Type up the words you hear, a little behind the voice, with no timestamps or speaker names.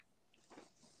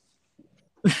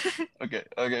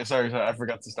Okay. Sorry. I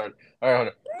forgot to start. All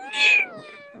right,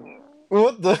 hold on.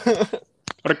 What the?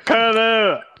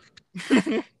 Ricardo!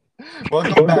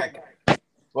 Welcome back.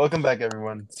 Welcome back,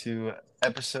 everyone, to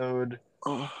episode.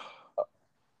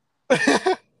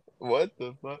 What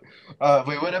the fuck?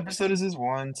 Wait, what episode is this?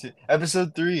 One, two.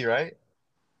 Episode 3, right?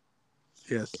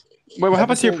 Yes. Wait, what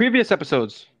happened to your Episode. previous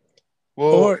episodes?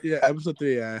 Well, Or yeah, episode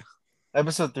 3. Yeah.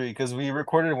 episode 3, because we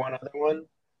recorded one other one,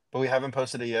 but we haven't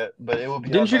posted it yet. But it will be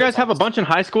out Didn't you by the guys time have a this. bunch in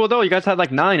high school though? You guys had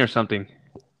like 9 or something.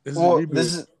 This is a Well, reboot.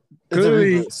 this is. It's a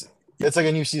Clearly- reboot. It's like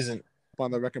a new season. On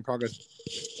the Wreck in Progress.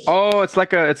 Oh, it's a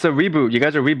reboot. You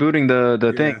guys are rebooting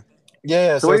the thing.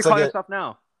 Yeah. So what do you it's call like yourself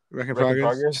now? Wreck in Wreck in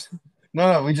Progress. progress.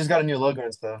 No, we just got a new logo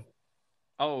and stuff.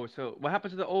 Oh, so what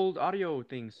happened to the old audio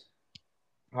things?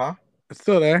 Huh? It's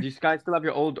still there. Do you guys still have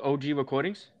your old OG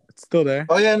recordings? It's still there.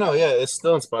 Oh yeah, no, yeah, it's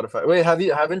still on Spotify. Wait,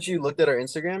 haven't you looked at our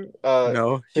Instagram?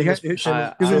 No. He shameless- has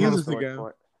shameless- he doesn't shameless use plug.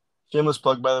 Instagram. Shameless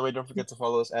plug, by the way. Don't forget to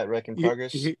follow us at Wreck in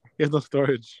Progress. He has no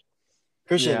storage.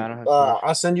 Christian, Yeah, I don't have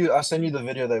storage. I'll send you the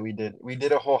video that we did. We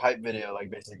did a whole hype video, like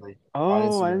basically. Oh, I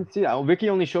Instagram. didn't see that. Oh, Vicky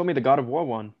only showed me the God of War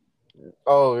one.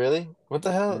 Oh really? What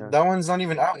the hell? Yeah. That one's not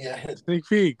even out yet. Sneak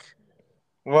peek.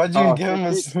 Why'd you Oh, give him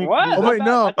a sneak- sneak What? peek? Oh, wait,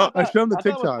 no. I showed him the I thought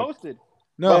it was TikTok. posted.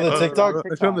 No, Oh, the TikTok?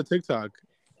 I showed him the TikTok.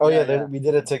 Oh yeah, Yeah. we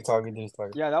did a TikTok. We did a TikTok.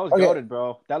 Yeah, that was Okay. goated,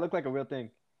 bro. That looked like a real thing.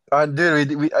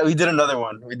 Dude, we did another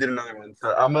one. We did another one.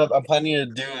 So I'm planning to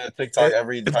do a TikTok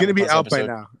every. It's time gonna we be post out by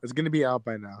episode. now. It's gonna be out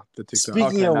by now. The TikTok.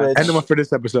 Speaking Okay, of nice. which, And the one for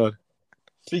this episode.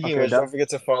 Speaking Okay, of which, that- don't forget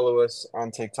to follow us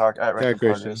on TikTok at Yeah, Wreck in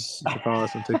Christian. Progress. You can follow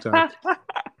us on TikTok.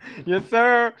 Yes,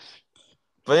 sir.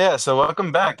 But yeah, so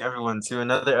welcome back, everyone, to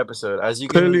another episode. As you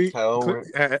can Clearly, tell, clearly.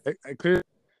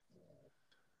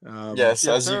 yes, Yes,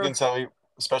 as you sir. can tell,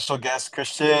 special guest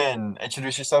Christian.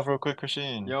 Introduce yourself real quick,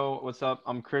 Christian. Yo, what's up?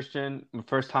 I'm Christian. My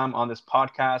first time on this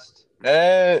podcast.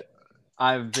 Hey.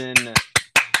 I've been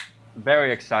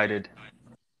very excited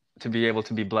to be able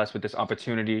to be blessed with this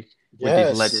opportunity with Yes.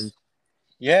 these legends,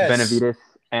 Yes. Benavides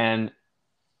and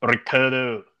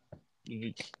Ricardo.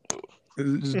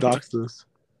 Just dox this.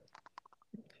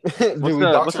 Dude, we the-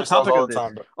 dox what's the ourselves topic all of the this?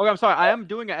 time, bro. Okay, I'm sorry. I am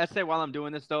doing an essay while I'm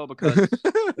doing this though because I'm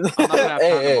not gonna have time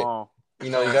Hey. tomorrow. You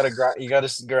know, you gotta grind. You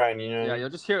gotta grind. You know. Yeah,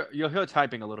 you'll hear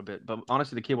typing a little bit, but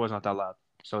honestly, the keyboard's not that loud,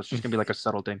 so it's just gonna be like a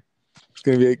subtle thing. It's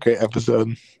gonna be a great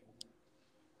episode.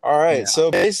 All right. Yeah.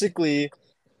 So basically,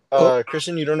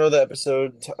 Christian, you don't know the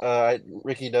episode.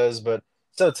 Ricky does, but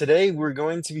so today we're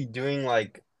going to be doing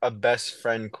like a best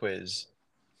friend quiz.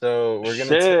 So we're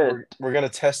gonna Shit. we're gonna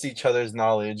test each other's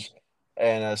knowledge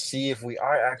and see if we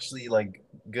are actually like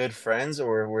good friends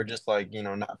or we're just like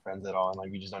not friends at all and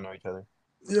like we just don't know each other.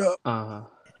 Yeah.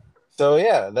 So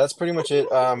yeah, that's pretty much it.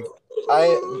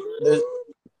 There's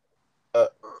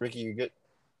Ricky, you good?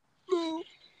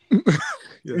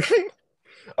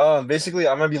 Basically,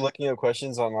 I'm gonna be looking at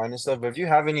questions online and stuff. But if you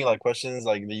have any like questions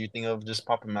like that you think of, just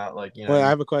pop them out. Like Wait, I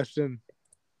have a question.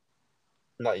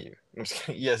 not you. I'm just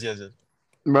kidding. Yes.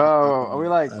 Bro, are we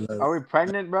I know. are we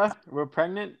pregnant, bro? We're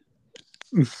pregnant.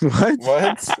 What?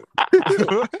 What?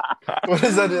 What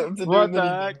does that have to do What with the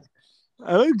anything? heck?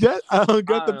 I don't get the I don't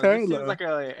know, parallel. This seems like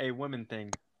a women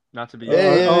thing, not to be.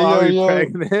 Yeah, are we yo.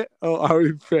 pregnant? Oh, are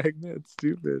we pregnant?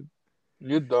 Stupid.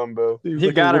 You're dumb, bro. Seems He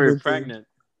like a gotta woman be thing. pregnant.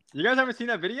 You guys haven't seen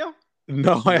that video?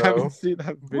 No, I No. haven't seen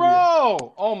that video.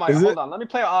 Bro! Oh my! Is Hold it- on. Let me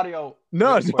play audio.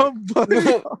 No, real quick. don't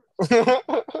play.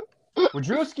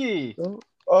 Wojcicki,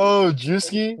 Oh,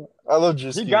 Juicy. I love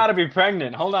Juicy. he gotta be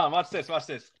pregnant. Hold on. Watch this. Watch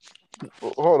this.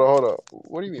 Hold on.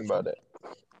 What do you mean by that?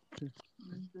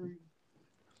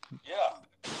 Yeah,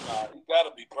 you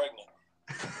gotta be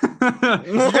pregnant.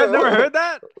 You guys never heard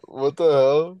that? What the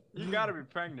hell? You gotta be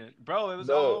pregnant, bro. It was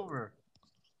No. all over.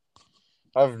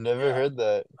 I've never heard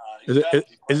that. You Is it? gotta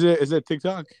be Is it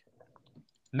TikTok?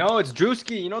 No, it's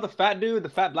Drewski. You know the fat dude, the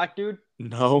fat black dude,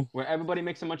 No. where everybody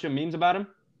makes a bunch of memes about him.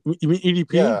 You mean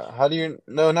EDP? Yeah. How do you?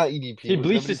 No, not EDP. He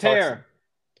bleached Nobody his talks- hair.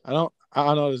 I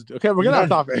don't know this. Okay, we're getting off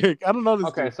topic. I don't know this.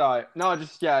 Okay, dude. sorry. No, it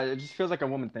just feels like a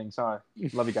woman thing. Sorry.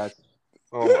 Love you guys.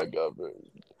 Oh my god, bro.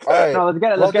 All right. No, let's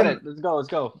get it. Let's get Welcome- it. Let's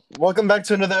go. Welcome back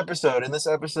to another episode. In this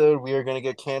episode, we are gonna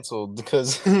get canceled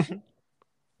because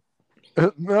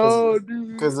No,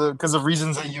 dude. because of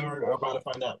reasons that you are about to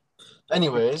find out.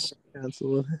 Anyways,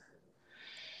 Cancel.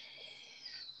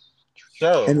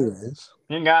 so Anyways.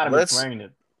 You gotta be Let's-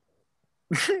 pregnant.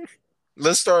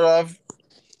 let's start off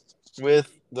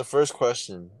with the first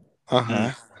question.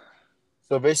 Uh-huh.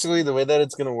 So basically, the way that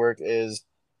it's gonna work is,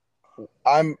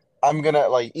 I'm gonna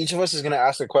like each of us is gonna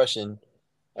ask a question,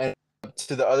 and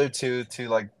to the other two to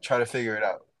like try to figure it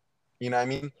out. You know what I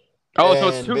mean? Oh, so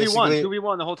it's And 2v1, basically-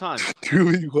 2v1 the whole time.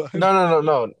 2v1.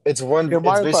 No. It's one. Yeah, It's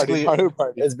Mario basically. Party. Mario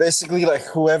Party. It's basically like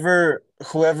whoever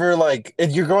like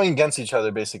if you're going against each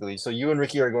other basically. So you and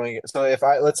Ricky are going. So if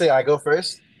let's say I go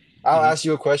first, I'll Mhm. ask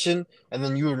you a question, and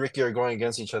then you and Ricky are going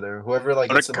against each other. Whoever like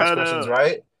gets the most Ricardo. questions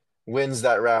right wins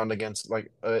that round against like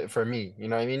for me. You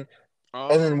know what I mean? Oh,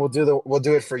 And then we'll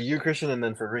do it for you, Christian, and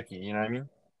then for Ricky. You know what I mean?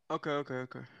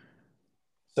 okay.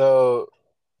 So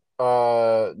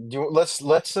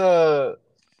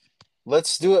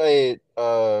let's do a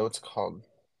what's it called?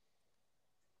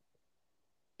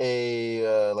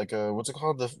 Like a what's it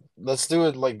called? Let's do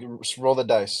it like roll the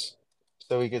dice,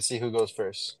 so we can see who goes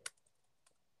first.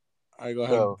 All right, go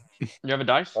ahead. So You have a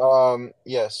dice?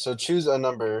 yes. So choose a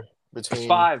number between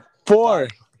 5. 4.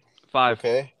 5.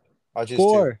 Okay, I'll choose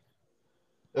 4. 2.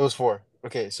 It was 4.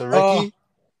 Okay, so Ricky,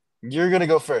 you're gonna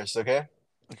go first. Okay.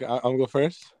 Okay, I'm gonna go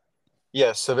first.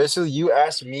 Yes. So basically, you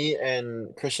ask me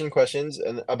and Christian questions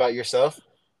and about yourself,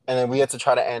 and then we have to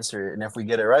try to answer it. And if we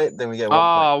get it right, then we get 1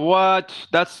 Oh, what?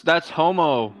 That's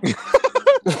homo. point.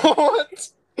 What?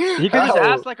 He could just How?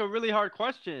 ask like a really hard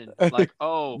question. Like,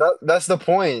 oh, That's the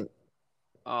point.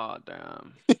 oh,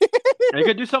 damn. And he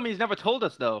could do something he's never told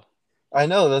us though. I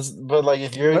know but like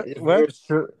if you're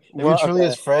truly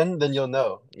his friend, then you'll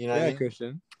know. You know what I Yeah, mean?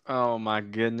 Christian. Oh my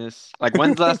goodness. Like,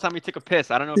 when's the last time he took a piss?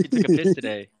 I don't know if he took a piss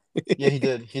today. Yeah, he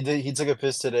did. He took a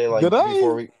piss today. Like Did I?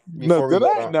 before we No, did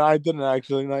got I? on. No, I didn't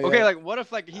actually. Not Okay, yet. like what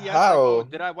if like he asked like, How? oh,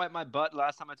 did I wipe my butt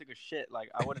last time I took a shit? Like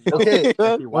I wouldn't know Okay,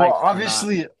 if he wiped well, or not.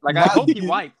 obviously, Like I hope he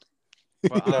wiped.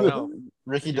 But I don't know.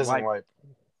 Ricky He doesn't wiped. wipe.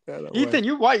 Yeah, that Ethan,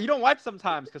 you wipe. You don't wipe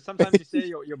sometimes because sometimes you say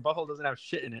your butthole doesn't have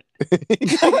shit in it.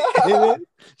 works.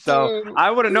 So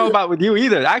I wouldn't know about with you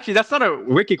either. Actually, that's not a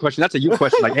Ricky question. That's a you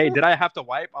question. Like, hey, did I have to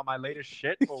wipe on my latest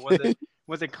shit, or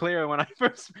was it clear when I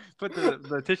first put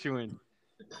the tissue in?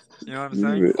 You know what I'm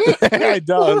saying? I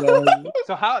don't know.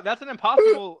 So how? That's an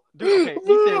impossible. Dude, okay,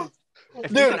 Ethan. If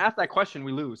Dude. Ethan asks that question,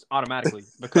 we lose automatically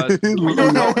because we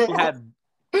don't know if he had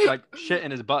like shit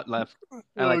in his butt left.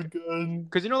 And like, God.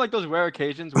 because you know, like those rare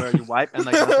occasions where you wipe and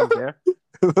like nothing's there.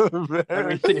 Like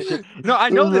when you take a shit. No, I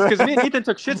know this because me and Ethan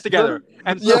took shits together.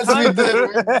 And Yes, we sometimes,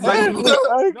 did. Like,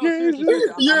 no, seriously,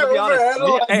 I'm You're gonna be honest.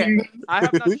 overanalyzing. Hey, I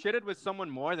have not shitted with someone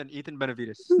more than Ethan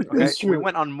Benavides. Okay, It's true. we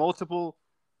went on multiple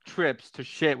trips to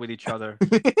shit with each other.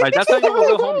 Like that's how you know we're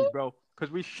real homies, bro.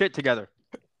 Because we shit together.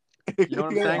 You know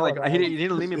what I'm saying? Like he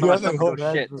didn't leave me by myself to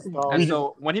go shit. And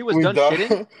so when he was done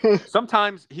shitting,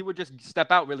 sometimes he would just step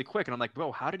out really quick, and I'm like,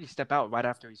 bro, how did he step out right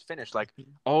after he's finished? Like,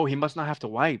 oh, he must not have to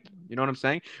wipe. You know what I'm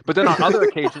saying? But then on other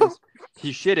occasions,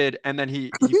 he shitted and then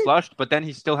he flushed, but then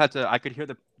he still had to. I could hear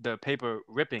the paper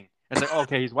ripping. It's like,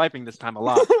 okay, he's wiping this time a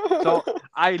lot. So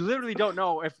I literally don't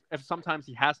know if sometimes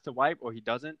he has to wipe or he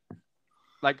doesn't.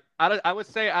 Like I would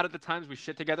say out of the times we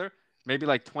shit together, maybe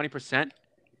like 20%,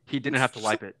 he didn't have to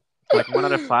wipe it. Like 1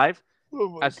 out of 5.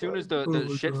 As soon as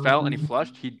the shit fell and he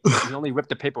flushed, he only ripped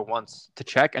the paper once to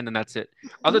check, and then that's it.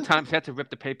 Other times he had to rip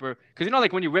the paper because you know,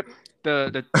 like when you rip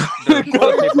the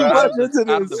toilet paper out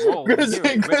of the roll. you hear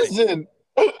it ripping.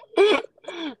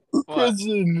 What?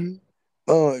 Christian.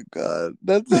 Oh my god,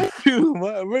 that's too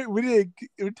much.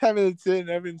 We're 10 minutes in,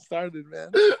 haven't started,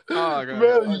 man. Oh, okay.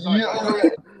 Bro, Oh, sorry.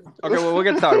 you- Okay, well we'll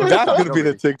get started. That's gonna be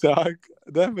the TikTok.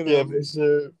 Yeah,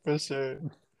 Definitely. for sure.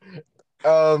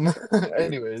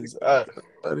 Anyways, Buddy.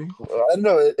 I don't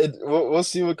know. We'll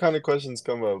see what kind of questions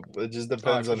come up. It just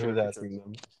depends for on sure, who's for asking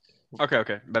them.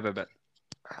 Okay. Bet.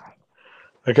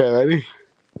 Okay, ready?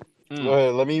 Mm. Go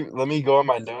ahead. Let me go on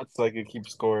my notes so I can keep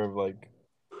score of like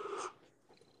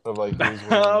who's winning.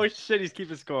 Oh shit, he's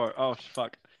keeping score. Oh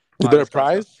fuck. Is Wow, there a this guy's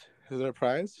prize? tough. Is there a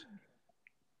prize?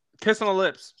 Kiss on the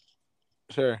lips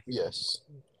Sure. Yes.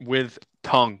 with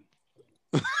tongue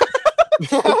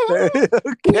Okay.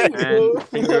 and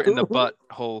finger in the butt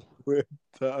hole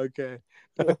Okay.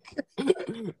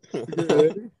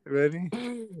 Ready?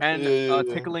 and Yeah.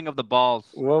 tickling of the balls.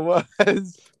 What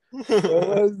was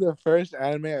the first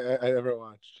anime I ever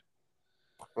watched?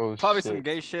 Oh, Probably shit. some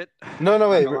gay shit. No, Not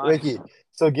wait, gonna lie. Ricky.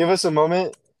 So give us a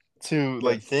moment to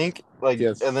like Yes. think, like,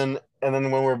 Yes. and then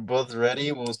when we're both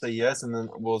ready, we'll say yes, and then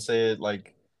we'll say it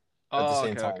like at the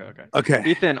same time. Okay. Okay.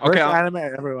 Ethan, First okay, anime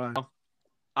I ever watched.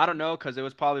 I don't know because it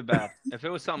was probably bad. If it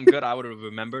was something good, I would have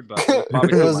remembered, but it was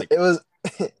probably something like.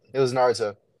 It was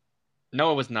Naruto.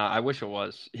 No, it was not. I wish it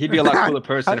was. He'd be a lot cooler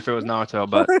person if it was Naruto,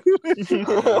 but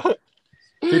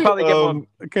he probably get more.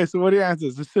 Okay, so what are your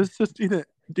answers? Just Ethan.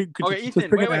 Okay,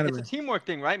 Ethan, wait. It's a teamwork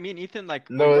thing, right? Me and Ethan, like,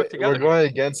 we No, work together. we're going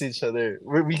against each other.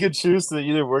 We could choose to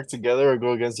either work together or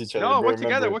go against each other. No, but work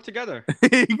together. remember- Work together.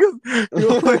 he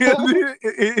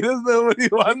doesn't know what he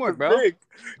wants Teamwork, to bro. pick.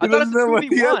 I He thought it's doesn't know a what the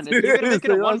 2v1. answer If you're gonna is, make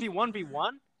it a so he wants-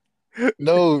 1v1v1,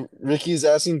 No, Ricky's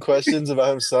asking questions about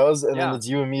himself, and then Yeah. it's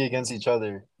you and me against each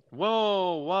other.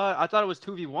 Whoa, what? I thought it was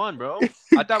 2v1, bro.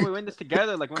 I thought we were in this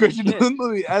together, like when we Christian shit. doesn't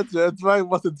know the answer. That's why he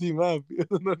wants to team up. He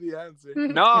doesn't know the answer.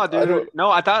 No, I dude. don't- No,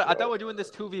 I thought we're doing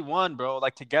this 2v1, bro.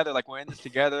 Like together, like we're in this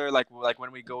together, like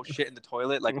when we go shit in the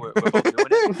toilet, like we're both doing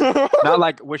it. Not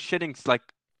like we're shitting, like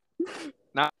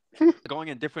not going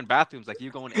in different bathrooms, like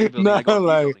you going in A building, Not I go in B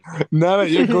like- building. Now that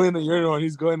you're going to the urinal and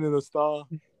he's going to the stall.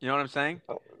 You know what I'm saying?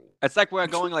 It's like we're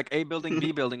going like A building,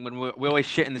 B building when we always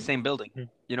shit in the same building.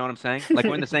 You know what I'm saying? Like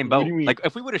we're in the same What boat. do you mean? Like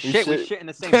if we would have We shit, we shit- shit in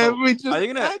the same Can boat. we just Are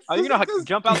you gonna answer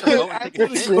jump out the boat and take a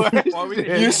Answer shit? the Or are we gonna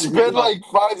question. You shit? spent like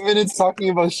 5 minutes talking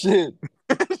about shit.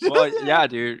 Well, yeah,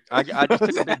 dude. I just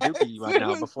took a big dookie right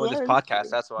now before this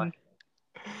podcast. That's why.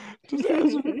 Just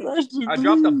answer the question. I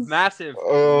dropped a please. massive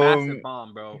Um,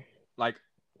 bomb, bro. Like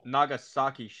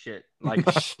Nagasaki shit. Like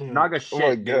Shit. Naga shit. Oh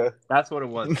my dude. god. That's what it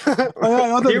was. Oh, yeah, I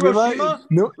know that Hiroshima?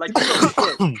 No, Like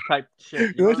shit type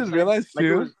shit. You know what I what I'm just saying? realized, Like,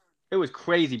 too? it was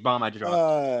crazy bomb I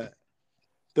dropped.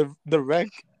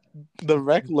 the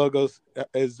rec logos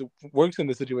works in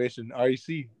the situation.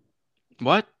 REC.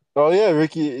 What? Oh yeah,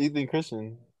 Ricky, Ethan,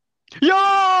 Christian.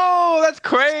 Yo, that's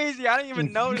crazy. I didn't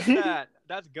even notice that.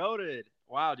 That's goated.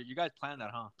 Wow, dude, you guys planned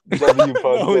that, huh? W No, we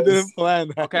podcast. didn't plan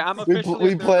that. Okay, I'm We- officially we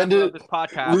a third planned member it. of this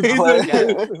podcast. We I'm planned a guest.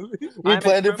 it. We I'm a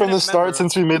planned it from the permanent start member.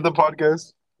 since we made the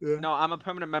podcast. Yeah. No, I'm a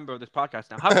permanent member of this podcast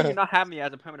now. How can you not have me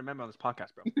as a permanent member of this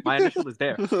podcast, bro? My initial is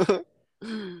there.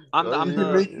 I'm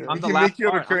the last you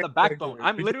a part. I'm recurring the backbone. character.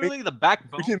 I'm We can literally the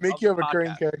backbone. We can of make you a the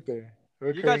recurring podcast. character.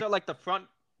 You guys are like the front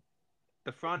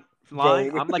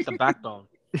line. I'm like the backbone.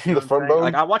 You know The what I'm front saying? bone.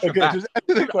 Like I watch your Okay, back. just answer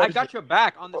the Dude, I question. got your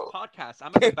back on this podcast.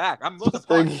 I'm at the back. I'm Rosa Parks.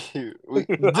 Thank you. Rosa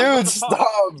Dude,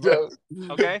 stop, bro.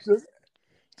 Okay, Just,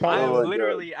 I am Oh my God.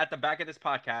 literally at the back of this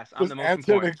podcast. I'm just the most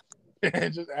answer important.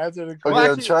 just answer the Okay, question. Well,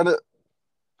 I'm actually- trying to.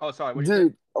 Oh, sorry. What did you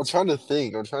Dude, I'm trying to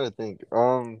think.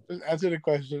 Just answer the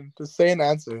question. Just say an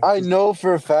answer. I know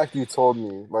for a fact you told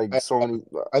me like so many.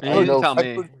 I say? You I didn't know. tell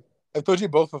me. I've told you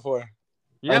both before.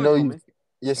 You I haven't know told you. me.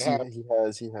 Yes, Yeah. he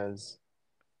has. He has.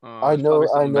 Oh, I it's know- probably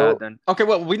I something know. bad then. Okay,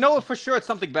 well, we know for sure it's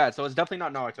something bad, so it's definitely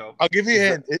not Naruto. I'll give you a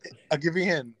hint. I'll give you a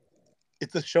hint.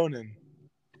 It's a shonen.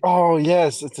 Oh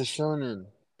yes, it's a shonen.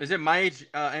 Is it my age,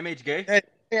 MH gay? Hey,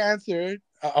 answer.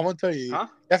 I want to tell you. Huh?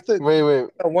 You have to Wait.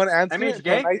 one answer. MH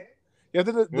gay? You have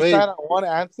to Wait. decide on one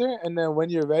answer, and then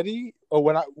when you're ready, or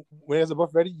when you guys are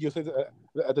both ready, you say it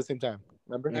at the same time.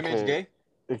 Remember? Okay. MH gay?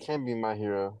 It can't be My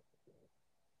Hero.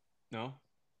 No.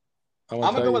 I I'm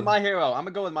wanna gonna tell go with you. My Hero. I'm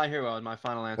gonna go with My Hero as my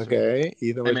final answer. Okay,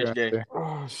 Ethan, what's your MH gay. answer?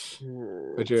 Oh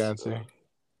shit. What's your answer?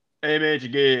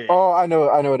 MH gay. Oh, I know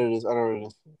what it is.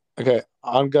 Okay,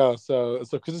 on go. So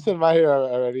Chris said my hero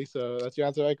already. So that's your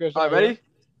answer, right, Chris? All right, ready?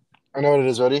 I know what it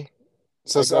is. Ready?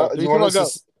 So, Okay. you want us Go.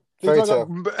 to fairy tale?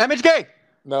 MH gay.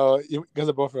 No, you guys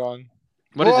are both wrong.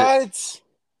 What is it? What?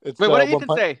 It's Wait, what did One Ethan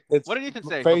Punch- say? it's What did Ethan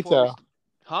say? fairy before we- tale.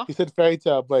 Huh? He said fairy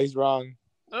tale, but he's wrong.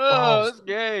 Oh, that's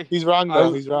gay. He's wrong though.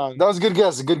 Oh, He's wrong. That was a good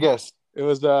guess. A good guess. It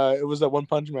was a One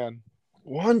Punch Man.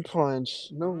 One Punch.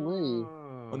 No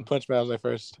way. One Punch Man was my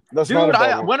first. That's Dude, not a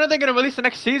bad one. when are they gonna release the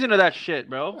next season of that shit,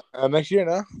 bro? Next year,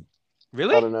 no?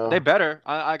 Really? I don't know. They better.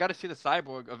 I gotta see the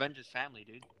Cyborg Avengers family,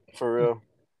 dude. For real.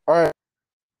 All right.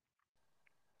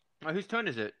 Whose turn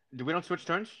is it? Do we don't switch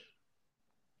turns?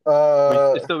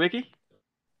 Uh, It's still Vicky?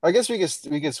 I guess we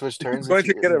could switch turns. Going if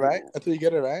to you- get it right until you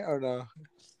get it right, or no?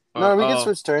 No, we can Oh.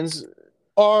 switch turns.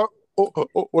 Or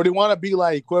do you want to be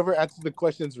like whoever answers the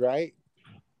questions right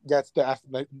gets to ask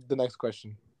the next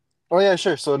question? Oh yeah,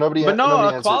 sure. So nobody. But no, nobody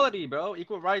answered. equality, bro.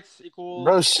 Equal rights, equal.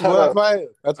 Bro, shut Well, up,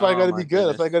 that's why I Oh, gotta my be good.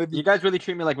 That's why I gotta goodness. be. You guys really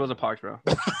treat me like Rosa Parks, bro.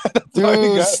 That's why we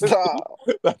dude. got- Stop.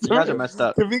 That's You guys why- are messed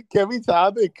up. Can we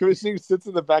tell that Christian sits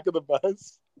in the back of the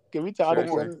bus? Can we tell Sure.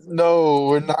 that? No,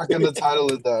 we're not gonna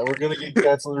title it that. We're gonna get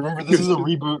canceled. Remember, this is a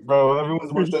reboot, bro.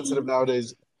 Everyone's more sensitive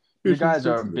nowadays. You guys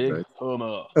are big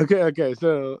homo. Okay.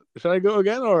 So should I go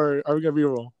again, or are we gonna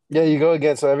reroll? Yeah, you go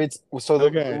again. So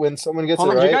Okay. when someone gets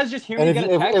Hold it on, did you right, guys just hear and me if- get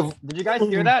a if- text? Did you guys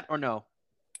hear that or no?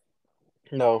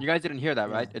 no, You guys didn't hear that,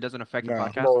 right? It doesn't affect the No.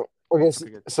 podcast. no. Okay,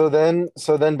 Okay, good.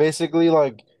 so then basically,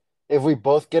 like, if we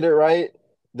both get it right,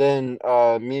 then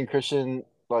me and Christian,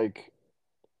 like,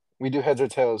 we do heads or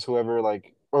tails. Whoever,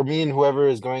 like, or me and whoever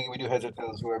is going, we do heads or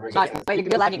tails. Whoever Sorry, gets wait,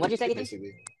 you're lagging. What'd you say, Ethan?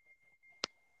 basically.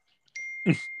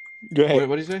 Go ahead.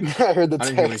 what did you say? I heard the I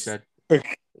didn't hear what he text. said.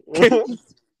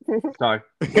 Sorry.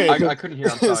 I couldn't hear.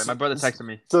 I'm sorry. My brother texted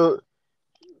me. So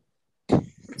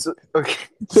okay.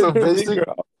 So basically,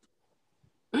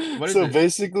 What is so this?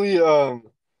 basically,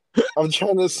 I'm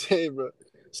trying to say, bro.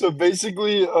 So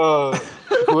basically,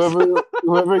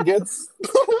 whoever gets,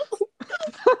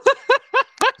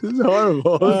 This is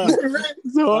horrible.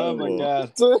 It's Oh my horrible.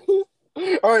 god.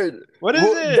 All right. What is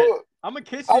it? I'm gonna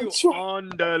kiss I'm you try- on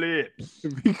the lips.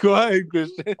 Be quiet,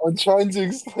 Christian. I'm trying to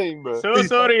explain, bro. So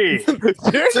sorry. Turn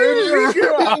your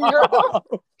finger off.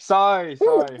 Sorry.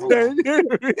 Hold on. Turn your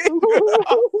finger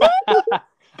off.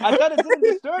 I thought it didn't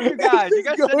disturb you guys. You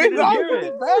guys said you didn't hear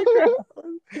it.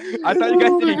 I thought you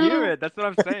guys didn't hear it. That's what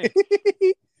I'm saying.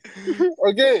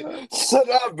 Okay, shut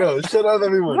up, bro. Shut up,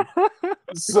 everyone.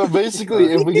 So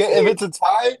basically, if it's a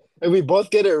tie and we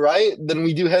both get it right, then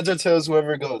we do heads or tails,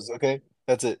 whoever goes. Okay,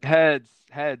 that's it. Head.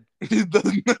 Not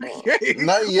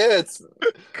yet.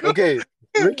 Okay,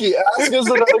 Ricky, ask us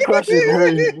another question.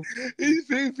 Hurry. He's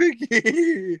being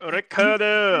picky.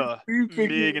 Ricardo. Being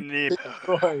picky. Big nip.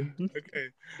 Okay.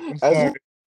 I'm sorry.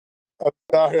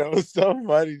 That was so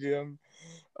funny, Jim.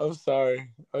 I'm sorry.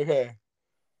 Okay.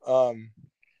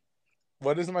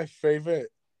 What is my favorite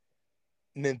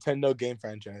Nintendo game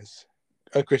franchise?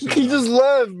 Christian. He just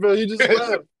left, bro. He just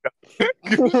left.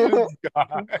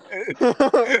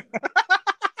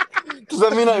 Does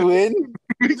that mean I win?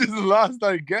 We just lost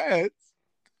our guess.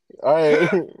 All right.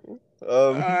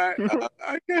 I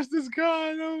guess this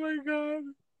gone. Oh my god.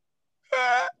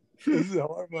 This is a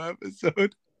horrible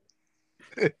episode.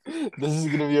 This is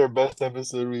gonna be our best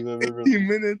episode we've ever 15 released.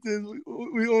 minutes is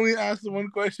we only asked one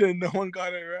question and no one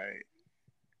got it right.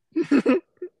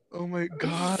 Oh my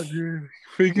god, you're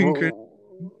freaking crazy.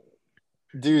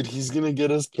 Dude, he's gonna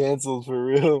get us canceled for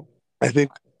real. I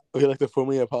think we'd like to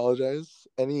formally apologize.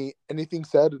 Anything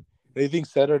said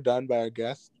or done by our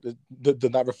guest that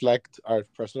did not reflect our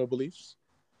personal beliefs.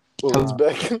 Comes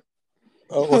back.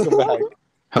 Oh, welcome back.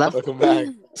 Hello? Welcome back.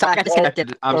 Sorry, I got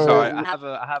disconnected. I'm sorry. I have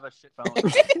a shit phone.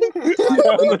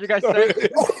 What did you guys say?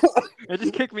 It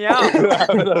just kicked me out. You have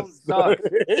enough Sucks. storage.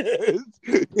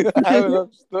 You have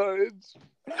enough storage.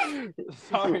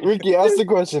 Sorry. Ricky, ask the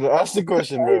question. Ask the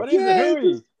question, bro. What is the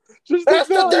hurry? Just Ask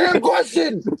the damn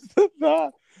question.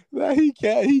 No, he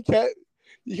can't.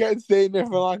 You can't stay in there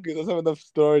for long because doesn't have enough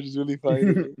storage. It's really funny.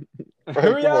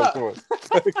 Hurry Come on, up. come on.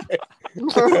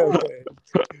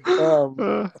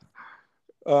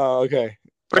 Okay. Okay.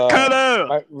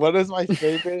 Ricardo. What is my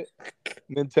favorite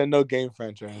Nintendo game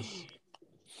franchise?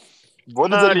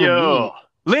 What does that even mean? Mario.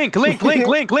 Link.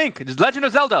 It's Legend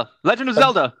of Zelda. Legend of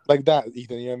Zelda. Like that,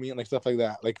 Ethan. You know what I mean? Like stuff like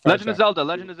that. Like Legend of franchise. Zelda.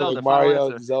 Legend of Zelda. Like Final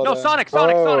Mario, answer. Zelda. No, Sonic.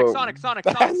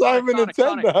 That's not even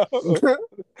Nintendo.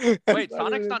 Wait,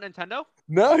 Sonic's not Nintendo?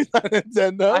 No, it's not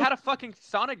Nintendo. I had a fucking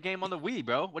Sonic game on the Wii,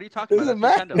 bro. What are you talking Doesn't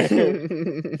about? That's matter.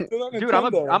 Nintendo. It's not Dude, I'm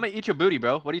Nintendo. gonna eat your booty,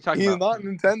 bro. What are you talking He's about?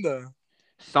 not Nintendo.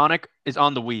 Sonic is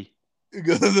on the Wii. It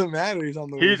doesn't matter. He's on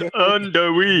the Wii. on the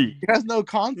Wii. He has no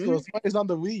console. Sonic's on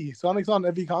the Wii. Sonic's on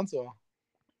every console.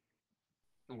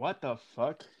 What the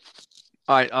fuck?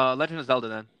 All right, Legend of Zelda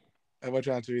then. And what's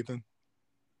your answer, Ethan?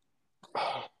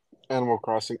 Animal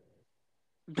Crossing.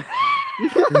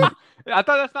 I thought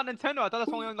that's not Nintendo. I thought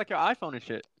that's only on like your iPhone and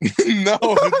shit. No.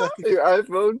 Your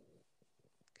iPhone?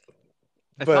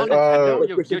 It's But, not Nintendo.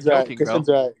 You're Christian's joking, right.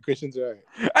 bro. Christian's right.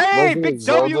 Hey, Legend big of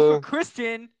W Zelda. for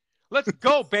Christian. Let's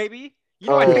go, baby. You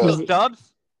know I take those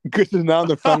dubs. Christian's now in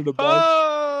the front of the bunch.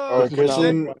 Oh,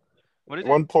 Christian, what is it?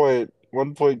 1 point.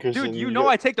 1 point, Christian. Dude, you know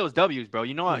I take those W's, bro.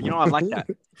 You know I'm like that.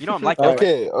 You know I'm like that.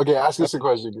 Okay, ask us a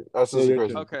question. Ask us a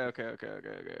question. Okay.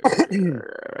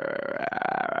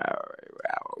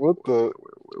 What the?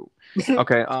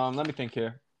 Okay, let me think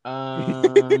here. Do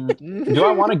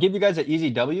I want to give you guys an easy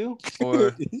W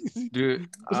or do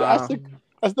That's the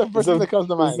first thing that comes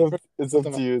to mind. It's up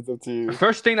to you. It's up to you.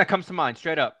 first thing that comes to mind,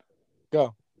 straight up.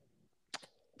 Go.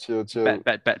 Chill.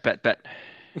 Bet.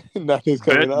 Nothing's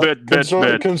coming up.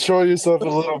 Control yourself a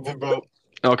little bit, bro.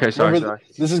 Okay, sorry.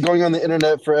 This is going on the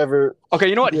internet forever. Okay,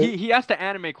 you know what? He asked an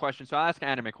anime question, so I'll ask an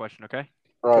anime question, okay?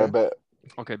 All right, bet.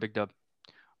 Okay, big dub.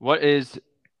 What is...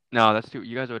 No, that's too...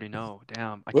 You guys already know.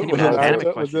 Damn. I can't Was even it ask anime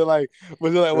Naruto? questions.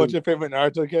 Was it like what's your favorite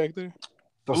Naruto character?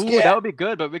 Ooh, that would be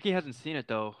good, but Ricky hasn't seen it,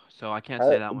 though, so I can't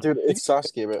say that one. Dude, it's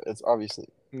Sasuke, bro. It's obviously.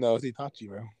 No, it's Itachi,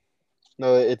 bro.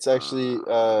 No, it's actually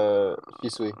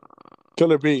Hisui.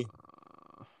 Killer B.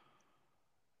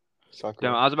 Sakura.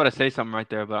 Damn, I was about to say something right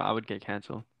there, but I would get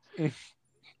canceled.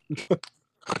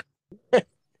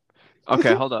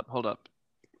 Okay, hold up.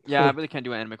 Yeah, I really can't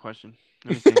do an anime question.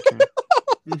 Let me think here.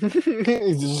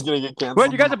 He's just gonna get canceled.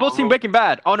 Wait, you guys have both seen Breaking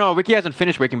Bad. Oh no, Ricky hasn't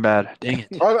finished Breaking Bad. Dang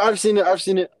it. I've seen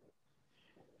it.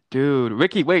 Dude,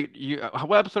 Ricky, wait,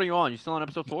 what episode are you on? You still on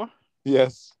episode 4?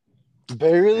 Yes.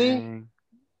 Barely? Dang.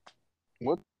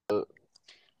 What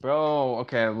Bro,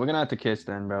 okay, we're gonna have to kiss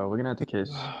then, bro. We're gonna have to kiss.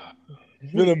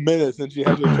 It's been a minute since you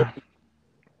had your trip.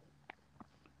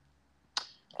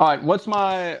 Alright, what's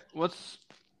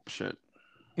shit.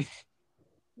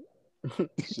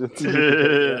 Just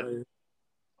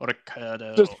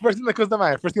first thing that comes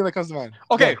to mind.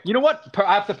 Okay, you know what?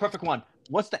 I have the perfect one.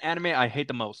 What's the anime I hate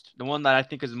the most? The one that I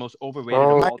think is the most overrated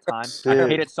of all time. shit. I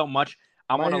hate it so much.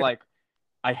 I My want to Hero.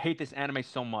 I hate this anime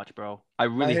so much, bro. I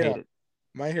really Hero. hate it.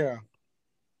 My Hero.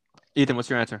 Ethan, what's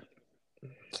your answer?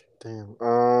 Damn.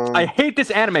 I hate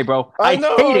this anime, bro. I I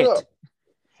know, hate I know.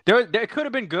 it. There could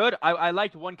have been good. I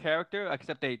liked one character,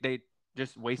 except they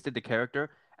just wasted the character,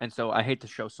 and so I hate the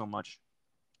show so much.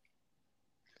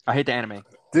 I hate the anime.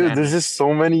 Dude, there's just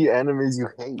so many animes you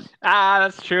hate.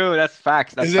 That's true. That's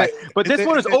facts. That's Is facts. it- But is this it-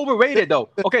 one is is it- overrated, though.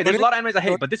 Okay, there's a shonen? lot of animes I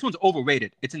hate, but this one's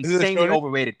overrated. It's it insanely shonen?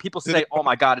 overrated. People Is it say, "Oh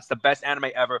my god, it's the best anime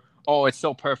ever. Oh, it's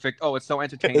so perfect. Oh, it's so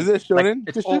entertaining." Is it Like, shonen?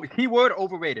 it's keyword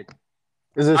overrated.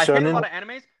 Is it I hate a shonen? lot of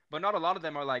animes, but not a lot of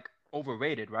them are like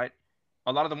overrated, right?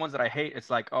 A lot of the ones that I hate, it's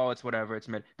like, oh, it's whatever, it's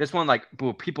mid. This one, like,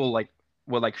 boo, people like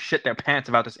will like shit their pants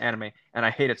about this anime, and I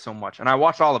hate it so much. And I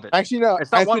watched all of it. Actually, no.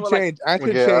 It's not one Answer where, like- change. Answer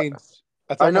Okay, change.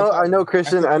 I know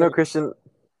Christian. I know Christian.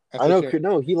 I know. Answer change.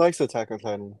 No, he likes Attack on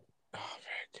Titan.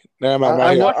 Never mind. I My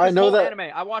know- Hero. watched this know whole that-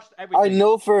 anime. I watched everything. I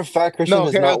know for a fact Christian No,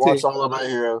 has okay, not LT. watched all of My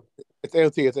Hero. It's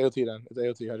AOT. It's AOT then. It's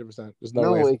AOT 100%. There's no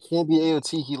No, way. it can't be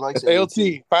AOT. He likes It's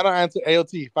AOT. Final answer.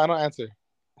 AOT. Final answer.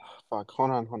 Fuck. Hold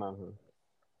on.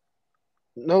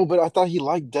 No, but I thought he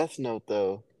liked Death Note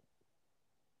though.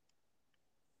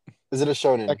 Is it a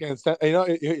shonen? Second. You know,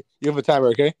 you have a timer.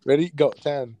 Okay, ready? Go.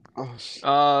 10, Oh shit.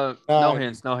 No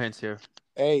Nine. hints here.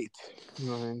 8.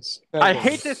 No hands. I 7,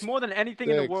 hate this more than anything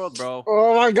in the 6. world, bro.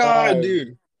 Oh my god, Five.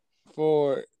 dude.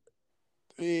 4,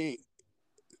 3,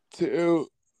 2.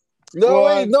 No,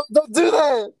 One. wait, no, don't do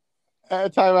that.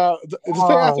 Time out. Just say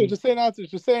Wow. answer. Just say an answer.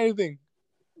 Just say anything.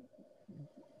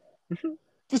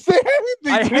 Just say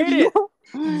anything. I hate it.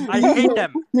 I hate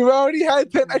them. You already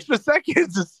had 10 extra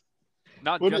seconds.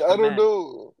 Not What just I the don't men,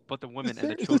 know. but the women Just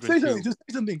and the say children something. too. Just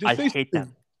say something. I Just say hate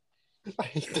something. them. I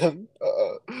hate them.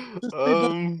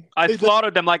 I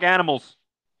slaughtered them like animals.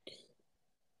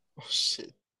 Oh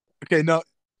shit. Okay, no.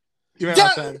 You ran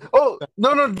out of Yeah! time. Oh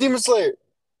no, Demon Slayer.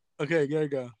 Okay, there you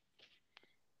go.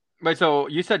 Wait, so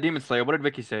you said Demon Slayer. What did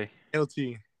Vicky say?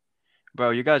 LT.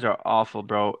 Bro, you guys are awful,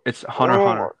 bro. It's Hunter x Oh.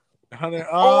 Hunter. Hunter. I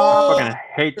Oh. fucking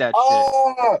hate that shit.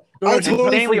 Oh, I It's totally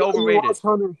insanely forgot you overrated. watched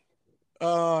Hunter.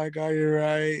 Oh, I got you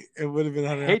right. It would have been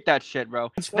Hunter. Hate that shit,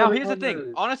 bro. It's Now Hunter here's the x thing.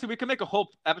 Hunter. Honestly, we could make a whole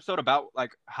episode about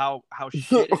like how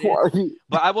shit it Why is. are you-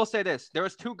 But I will say this: there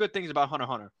was two good things about Hunter x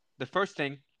Hunter. The first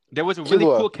thing, there was a really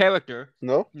Killua. cool character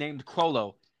No? named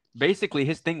Crollo. Basically,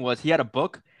 his thing was he had a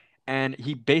book, and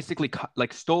he basically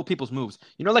like stole people's moves.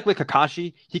 You know, like with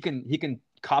Kakashi, he can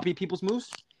copy people's moves.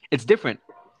 It's different.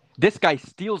 This guy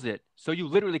steals it, so you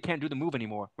literally can't do the move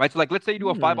anymore, right? So, like, let's say you do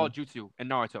a fireball jutsu in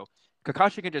Naruto.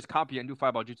 Kakashi can just copy it and do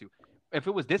fireball jutsu. If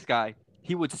it was this guy,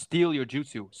 he would steal your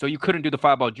jutsu, so you couldn't do the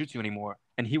fireball jutsu anymore,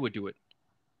 and he would do it.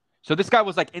 So this guy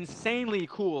was like insanely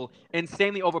cool,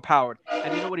 insanely overpowered.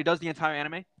 And you know what he does the entire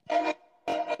anime?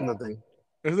 Nothing.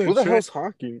 Is Who it the true? hell's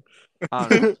hawking? I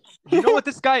don't know. You know what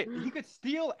this guy? He could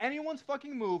steal anyone's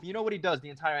fucking move. You know what he does the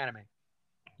entire anime?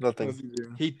 Nothing.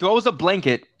 He throws a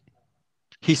blanket,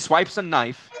 he swipes a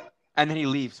knife, and then he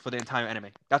leaves for the entire anime.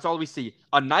 That's all we see.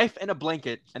 A knife and a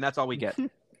blanket, and that's all we get.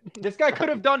 This guy could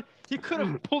have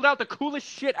pulled out the coolest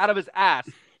shit out of his ass.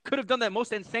 Could have done the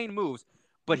most insane moves,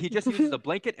 but he just uses a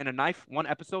blanket and a knife one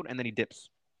episode, and then he dips.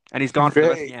 And he's gone for the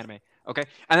rest of the anime. Okay?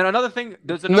 And then another thing,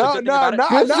 there's another good thing about it.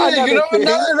 Good Not thing, you know, another thing.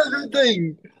 not another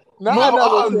thing. Not Move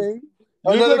another on. thing.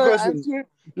 Another question.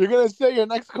 You're gonna say your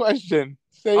next question.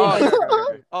 Say Oh,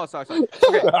 your okay. Oh, sorry. Okay.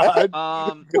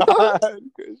 God. God.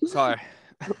 Sorry.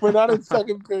 We're not in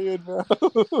second period, bro.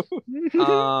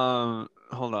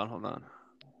 Hold on.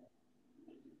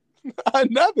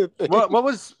 Another thing. What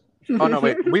was? Oh no,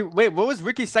 wait. What was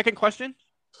Ricky's second question?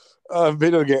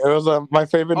 Video game. It was my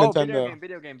favorite Oh, Nintendo.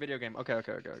 video game. Okay.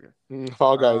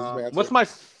 Fall Guys. is my answer. What's my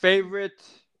favorite?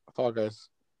 Fall Guys?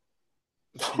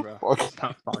 Bro, Okay. it's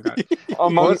not Fall Guys.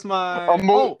 Among, What's my?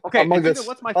 Among- okay. Among It's either Us.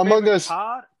 what's my Among favorite Us.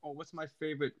 COD or what's my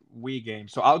favorite Wii game?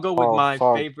 So I'll go with my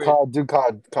fuck. favorite COD, do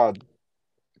COD.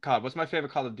 COD. What's my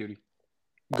favorite Call of Duty?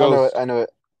 Ghost. I know it.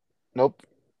 Nope.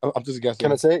 I'm just guessing.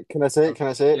 Can I say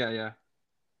it? Yeah.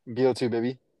 BO2,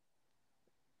 baby.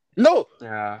 No!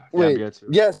 Yeah. Wait. Yeah, too.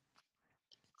 Yes.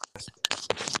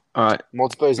 All right.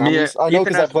 Multiplayer zombies. I know Ethan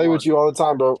because I has play one. with you all the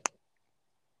time, bro.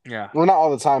 Yeah. Well, not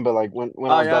all the time, but like when I Oh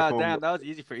was yeah, back home. damn, that was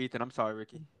easy for Ethan. I'm sorry,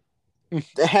 Ricky.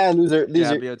 Loser.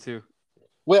 Yeah, BO2.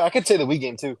 Wait, I could say the Wii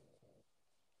game too.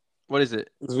 What is it?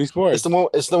 It's Wii Sports.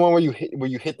 It's the one where you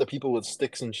hit the people with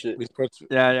sticks and shit. Wii Sports.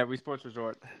 Yeah, Wii Sports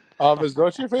Resort. Is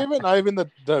Resort your favorite? Not even the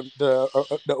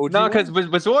OG No, one? because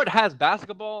Resort has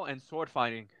basketball and sword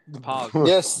fighting. Pause.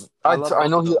 Yes, I I love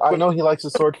know both of I know he likes the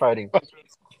sword fighting.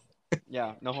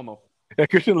 Yeah, no homo. Yeah,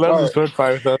 Christian loves the sword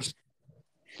fight with us.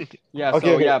 Yeah, Okay,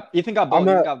 so okay. yeah, Ethan got both. I'm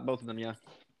not- Ethan got both of them. Yeah.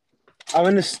 I'm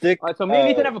gonna stick. All right, so me and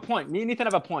Ethan have a point. Me and Ethan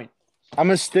have a point. I'm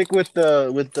gonna stick with the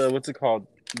what's it called?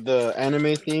 The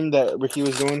anime theme that Ricky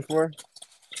was going for.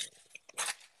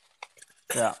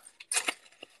 Yeah.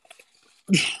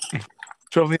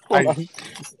 Hold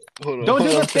Hold on. Don't do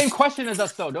the same question as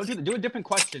us though. Don't do a different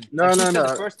question. No, Like, he no, said no.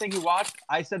 The first thing he watched,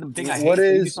 I said the thing I hate. What so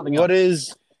you do is something what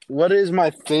else. what is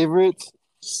my favorite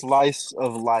slice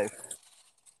of life?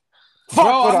 Bro,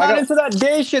 Fuck, I'm not into that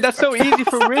gay shit. That's so easy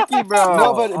for Ricky, bro.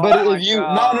 No, but Oh if you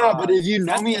my but if you know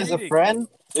That's me as a cheating. friend,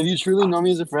 if you truly know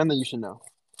me as a friend, then you should know.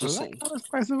 Just saying. That's not a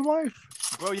spice of life.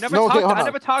 Bro, you never No, okay, talked. hold I on.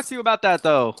 never talked to you about that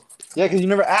though. Yeah, because you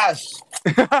never asked.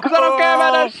 Because I don't care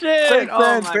about that shit. Fake Oh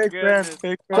friend, my fake friend, goodness.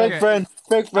 fake Okay. friend.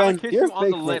 Fake I'm gonna friend. kiss You're you on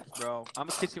fake the friend. lips, bro. I'm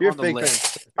gonna kiss you You're on the fake lips.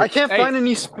 friend. I can't Hey. find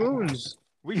any spoons.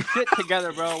 We shit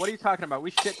together, bro. What are you talking about?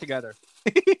 We shit together.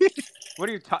 What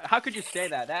are you? How could you say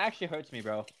that? That actually hurts me,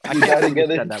 bro. I We can't die believe you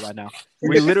together. said that right now.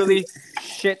 We literally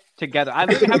shit together. I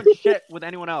literally haven't shit with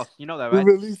anyone else. You know that, We right?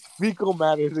 release fecal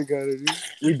matter together, dude.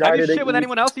 We Have died you at shit 8 with weeks.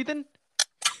 anyone else, Ethan?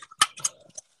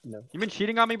 No. You been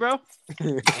cheating on me, bro?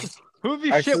 Who have you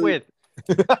shit Actually- with?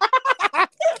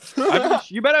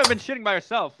 You better have been shitting by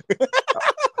yourself.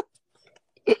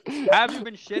 Have you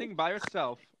been shitting by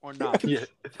yourself or not? Yeah.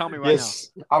 Tell me right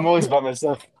Yes, I'm always by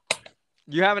myself. now.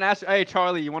 You haven't asked, hey,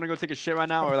 Charlie, you want to go take a shit right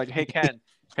now? Or like, hey, Ken,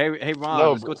 hey, Ron,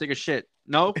 No, let's bro. go take a shit.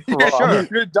 No? Yeah, Sure.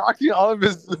 You're doxing all of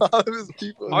his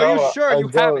people. Are you No, sure I you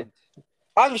don't. haven't?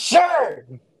 I'm sure.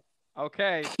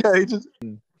 Okay. Yeah, he just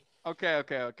Okay.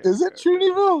 is it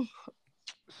Triniville?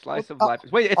 Slice of life.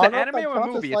 Wait, it's I an don't know if anime that or a counts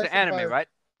as movie? It's an slice of anime, life. right?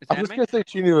 It's an I'm just anime? gonna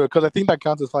say Triniville because I think that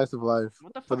counts as slice of life.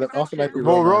 What the fuck? But that am I also might asking? be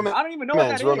Well, romance. I don't even know what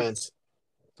that Romance. is.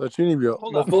 So Triniville.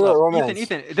 Hold My up. favorite romance.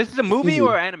 Ethan, this is a movie Easy.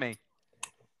 or anime?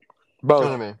 Both.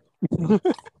 Anime.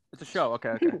 It's a show.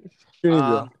 Okay.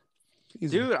 Triniville.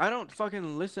 Easy. Dude, I don't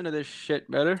fucking listen to this shit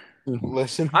better.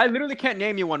 Listen. I literally can't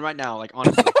name you one right now. Like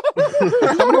honestly,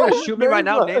 if somebody were to shoot me right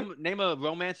now, name a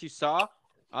romance you saw.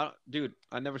 Dude,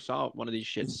 I never saw one of these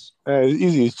shits. It's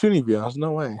easy. It's Triniville. There's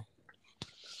no way.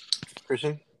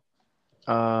 Christian.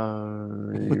 He's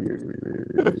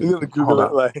gonna Google Hold it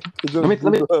up. like. He's gonna Let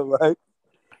me- Google it like.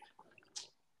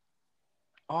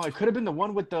 Oh, it could have been the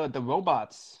one with the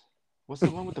robots. What's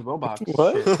the one with the robots?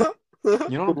 What? Shit.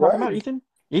 You know what I'm talking about, Ethan?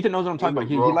 Ethan knows what I'm talking about.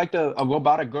 He Bro. liked a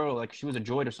robotic girl, like she was a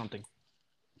droid or something.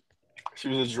 She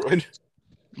was a droid.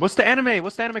 What's the anime?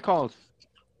 What's the anime called?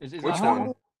 Is Which that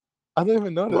one? I don't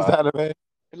even know this What? anime.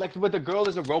 Like, but the girl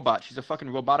is a robot. She's a fucking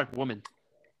robotic woman.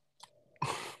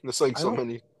 There's like I so don't-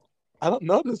 many. I don't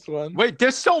know this one. Wait,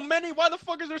 there's so many. Why the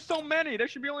fuck is there so many? There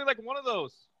should be only like one of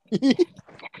those.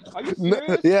 Are you No,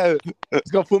 serious? yeah, let's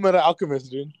go Fullmetal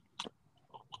Alchemist, dude.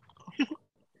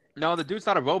 No, the dude's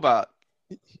not a robot.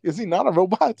 Is he not a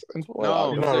robot? No,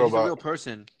 He's he's not a a robot. real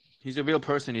person. He's a real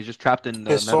person. He's just trapped in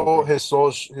the His metal soul,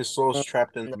 thing. his soul's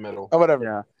trapped in the middle. Oh, whatever.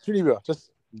 Yeah. Triniville.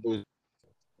 Just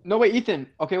No, wait, Ethan.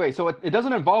 Okay, wait. So it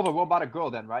doesn't involve a robotic girl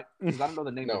then, right? Because I don't know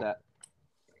the name No. of that.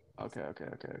 Okay.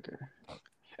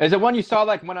 Is it one you saw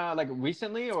like when like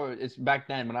recently, or it's back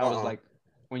then when I was like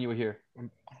when you were here?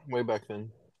 Way back then.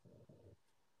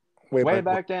 Way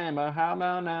back then, but how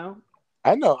about now?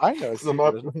 I know. Because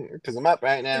I'm up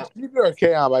right now. It's Triniville or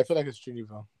K-On, but I feel like it's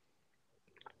Triniville.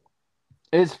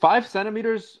 Is 5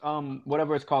 centimeters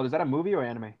whatever it's called? Is that a movie or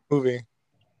anime? Movie.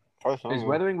 Is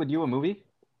Weathering with You a movie?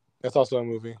 That's also a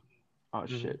movie. Oh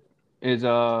shit. Is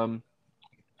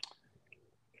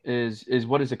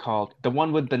what is it called? The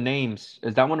one with the names.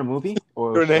 Is that one a movie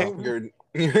or Your a show? name?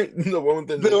 You're the one with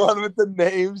the The one with the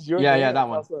names. Your Yeah, name, yeah, that that's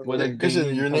one. also a Where movie. they-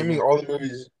 Christian, you're naming all the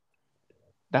movies.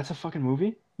 That's a fucking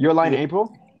movie? Your Lie in Yeah.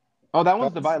 April? Oh, that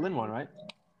one's the That's- violin one, right?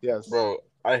 Yes. Bro,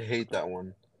 I hate that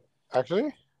one.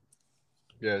 Actually?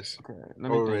 Yes. Okay, let me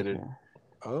Overrated. think.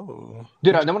 Oh.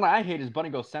 Dude, the one I hate is Bunny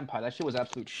Girl Senpai. That shit was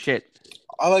absolute shit.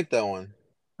 I like that one.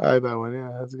 I like that one.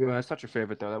 Yeah, that's Bro, good. that's not your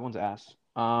favorite though. That one's ass.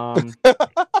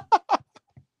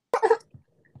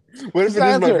 What if it is my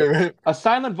Answer. favorite? A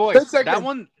Silent 10 Voice.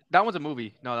 seconds. That one's a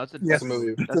movie. No, that's a Yes. That's a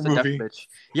movie. That's It's a a deaf movie. bitch.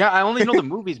 Yeah, I only know the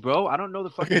movies, bro. I don't know the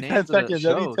fucking Okay, 10 names of the seconds.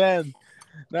 Ready? shows. 10,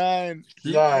 9,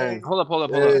 9, Hold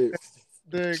up. 8,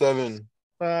 6, 7.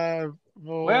 5,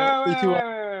 4, Wait. 3, 2,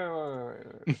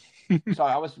 1.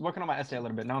 Sorry, I was working on my essay a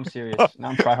little bit. Now I'm serious. Now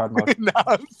I'm try hard mode. Now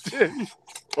I'm serious.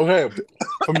 Okay.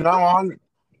 From now on,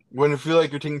 When you feel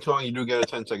like you're taking too long, you do get a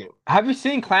 10-second. Have you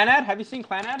seen Clanad?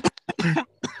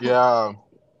 Yeah.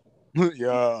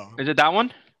 Yeah. Is it that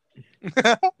one?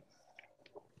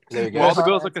 There you All go. the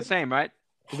girls look the same, right?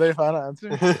 Is that your final answer?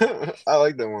 I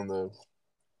like that one though.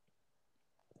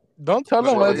 Don't tell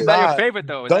them what Is it's Is that your not. favorite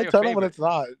though? Don't tell them what it's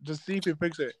not. Just see if he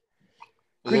picks it.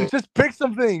 Yeah. Just pick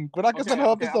something. We're not gonna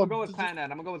help I'm this. gonna go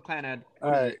with Clanad.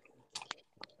 All right.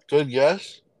 Good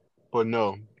guess, but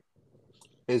no.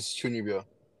 It's Chunibyo.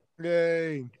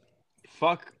 Yay.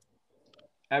 Fuck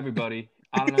everybody.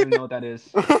 I don't even know what that is.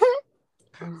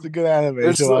 It's a good anime.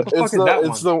 It's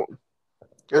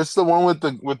the one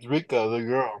with Rika, the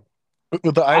girl.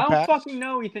 With the I eye don't patch. fucking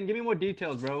know, Ethan. Give me more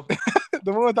details, bro.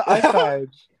 The one with the eye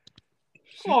patch.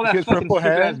 Oh, that She has fucking purple stupid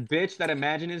hair. ass bitch that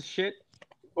Imagine is shit.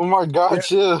 Oh my god, Yeah.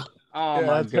 chill. Oh Yeah,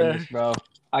 my that's goodness, her. bro.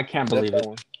 I can't believe That's it. that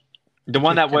one. The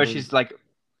one that Can't where believe she's like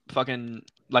fucking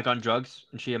like on drugs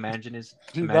and she She's not imagines-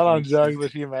 on drugs,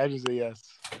 but she imagines it. Yes.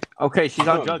 Okay, she's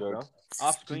on on drugs, drugs. bro.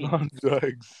 Off She's screen. not on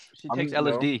drugs. She I takes mean,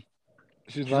 no. LSD.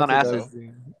 She's She's not on acid.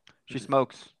 LSD. She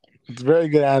smokes. It's a very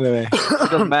good anime. She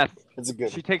does meth. It's a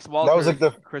good. She takes Walter That was like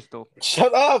the. crystal.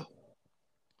 Shut up.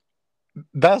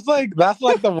 That's like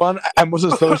the one I must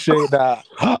associate that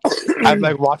I've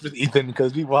like watched with Ethan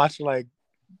because we watched like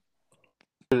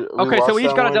Okay, so we each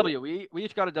watched got a that W. We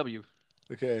each got a W.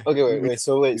 okay. Okay,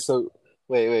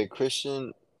 wait.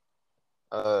 Christian.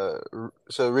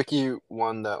 So Ricky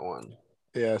won that one.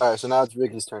 Yes. All right, so now it's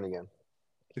Ricky's turn again.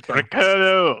 Okay.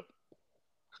 Ricardo.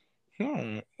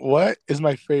 What is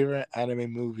my favorite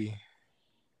anime movie?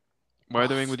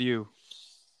 Weathering with You.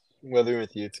 Weathering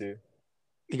with you too.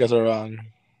 You guys are wrong.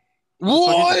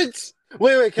 What?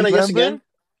 Wait. Can I guess Remember? again?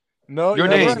 No, Your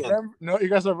you guys name. remember? No, you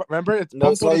guys remember? It's No,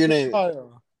 it's Pompo not your the name.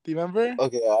 Cinephile. Do you remember?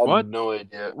 Okay, I have What? no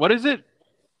idea. What is it?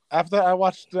 After I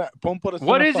watched Pompo the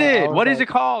What is Cinephile, I it? was What is like,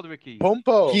 it called, Ricky?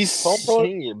 Pompo. He's Pompo.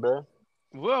 saying it, bro.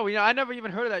 Whoa, I never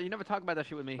even heard of that. You never talked about that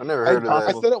shit with me. I never I, heard of I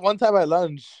that. said it one time at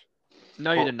lunch.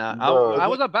 No, you did not. Bro. I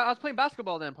was playing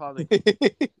basketball then, probably.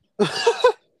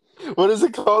 What is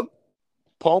it called?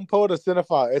 Pompo the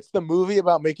Cinephile. It's the movie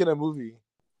about making a movie.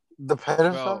 The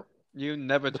pedophile? Bro, you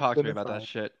never The talked to me about pedophile. that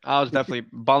shit. I was definitely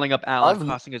balling up Alan, I've-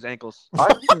 crossing his ankles.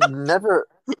 I've never.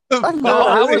 I've No, never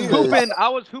I heard was of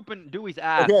this. hooping Dewey's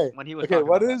ass Okay, when he was Okay, talking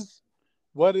about that.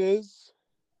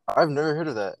 I've never heard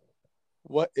of that.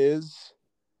 what is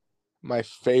my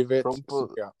favorite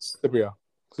Pompo- superhero?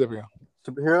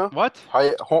 Superhero? What?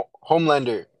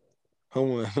 Homelander.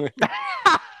 Homeland.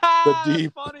 That's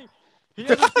Deep. funny. He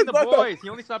hasn't seen The Boys. He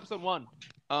only saw episode 1.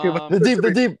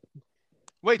 The deep.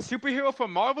 Wait, superhero for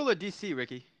Marvel or DC,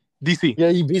 Ricky? DC. Yeah,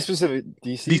 you be specific.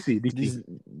 DC. DC.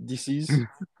 DC's.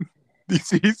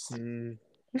 DC's. Mm.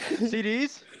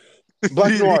 CDs?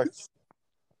 Black Noir.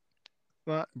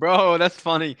 Bro, that's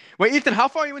funny. Wait, Ethan, how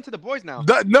far are you into The Boys now?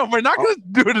 No, we're not gonna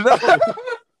do it now.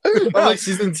 I'm like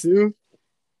season 2.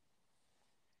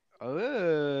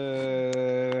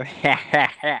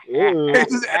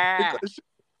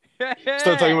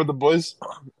 Start talking about the boys.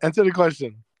 Answer the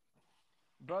question.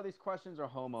 Bro, these questions are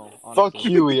homo. Fuck honestly.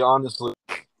 Huey, honestly.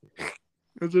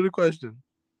 Answer the question.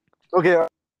 Okay.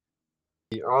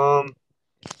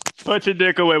 Put your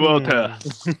dick away, Walter.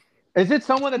 Is it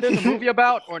someone that there's a movie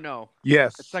about or no?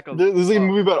 Yes. It's like a. There's like a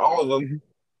movie about all of them.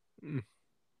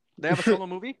 They have a solo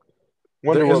movie?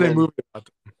 Wonder There is a Woman. movie about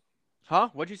them. Huh?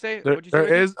 What'd you say? There Ricky?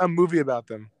 is a movie about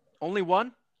them. Only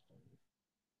one?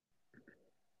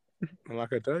 I'm not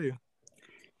gonna tell you.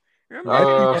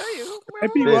 Uh,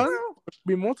 Might be Bitch. one. Could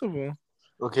be multiple.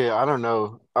 Okay, I don't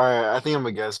know. All right, I think I'm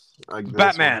gonna guess. Like this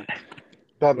Batman. one.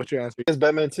 Batman. What's your answer? It's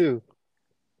Batman too.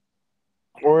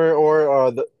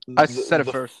 Or the. I said it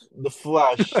the, first. The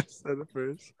Flash. I said it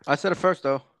first. I said it first,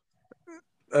 though.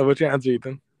 What's your answer,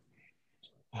 Ethan?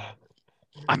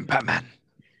 I'm Batman.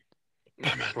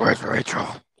 Where's Rachel?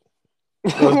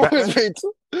 Where's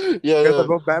Rachel? You Yeah, guys are yeah.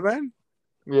 both Batman?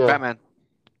 Yeah. Batman.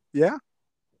 Yeah?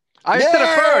 I said it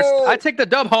Yeah! first. I take the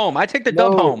dub home.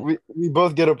 No, home. we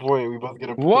both get a point.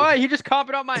 Why? You just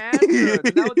copied out my answer.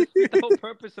 That would defeat the whole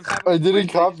purpose of having I a didn't quiz. You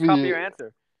just copy copy it. your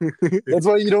answer. That's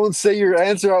why you don't say your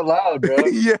answer out loud, bro.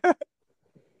 Yeah.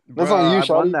 That's on you, I won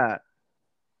shawty. that.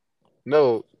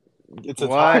 No, it's a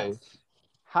What? tie.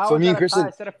 How So is me and that a tie? Kristen- I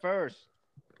said it first.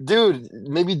 Dude,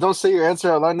 maybe don't say your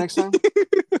answer out loud next time.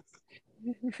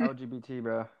 LGBT,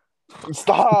 bro.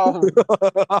 Stop.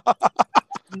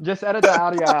 Just edit the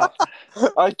audio out.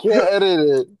 I can't edit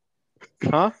it.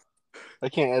 Huh? I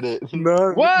can't edit.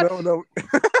 No. What? No.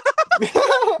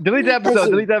 Delete the episode.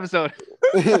 Listen. Delete the episode.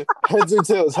 Heads or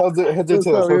tails? Heads or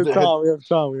tails? We have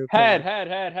Tom. Head.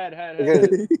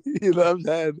 Okay. He loves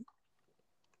head.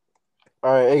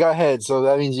 All right, it got head, so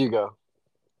that means you go.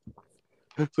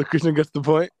 So Christian gets the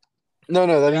point. No,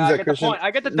 that means I that get Christian. the point.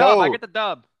 I get the dub. No, I get the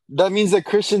dub. that means that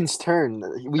Christian's turn.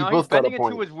 We No, he's both got a bending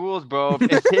into point. his rules, bro.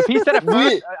 If he said it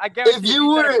first, I guarantee If you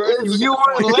were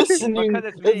listening,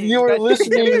 because it's me. if you were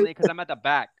listening, because I'm at the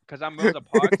back. Because I'm Rosa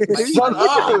Parks. Shut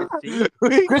up.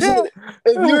 Christian,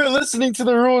 if you Yeah. were listening to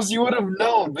the rules, you would have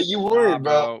known, but you weren't,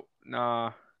 bro.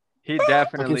 Nah. He's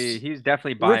definitely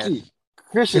biased. Ricky,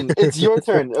 Christian, it's your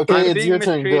turn. Okay, I'm it's being your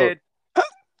turn. Go. mistreated.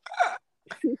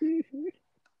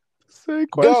 Say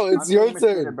Go, question. it's your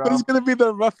turn. Bro. This is gonna be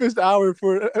the roughest hour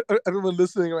for everyone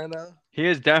listening right now. He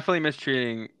is definitely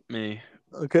mistreating me.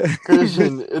 Okay.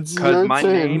 Christian, it's Because your my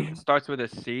turn. name starts with a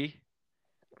C.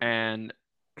 And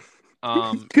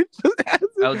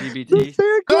LGBT. Just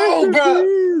say a question, bro.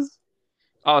 please.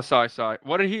 Oh, sorry.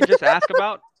 What did he just ask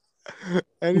about?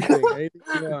 Anything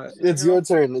you want. It's your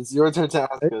turn. It's your turn to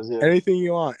ask us. Yeah. Anything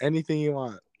you want. Anything you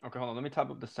want. Okay, hold on. Let me type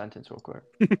up the sentence real quick.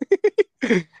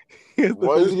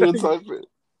 Why is he gonna type it?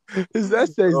 His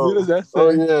essays, dude. His essay. Oh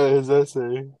yeah, his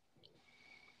essay.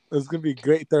 It's gonna be a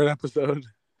great third episode.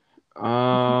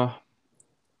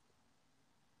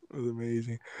 It was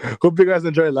amazing. Hope you guys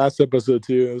enjoyed last episode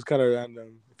too. It was kind of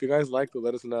random. If you guys liked it,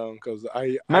 let us know. Because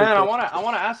I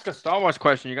wanna ask a Star Wars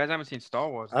question. You guys haven't seen Star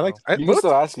Wars. You can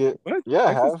still ask it. What? Yeah,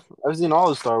 I have. I've seen all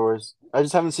the Star Wars. I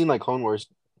just haven't seen like Clone Wars.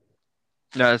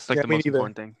 No, it's like Yeah, the me most neither.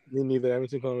 important thing. Me neither. I haven't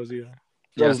seen Clone Wars either. That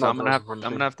Yeah, is so not I'm the gonna most have important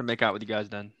I'm thing. gonna have to make out with you guys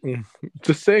then.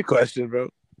 Just say a question, bro.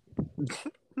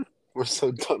 We're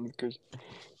so done, Christian.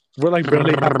 We're like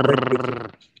barely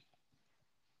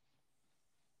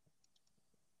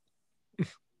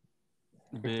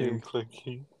Big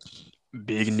Clicking.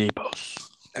 Nepos.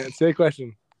 And say a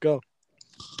question. Go.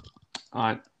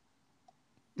 Alright.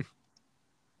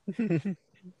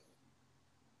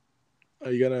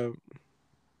 Are you gonna?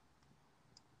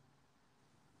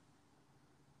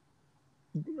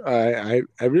 I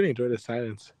really enjoy the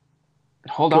silence.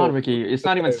 Hold on, Ricky. It's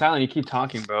not even silent. You keep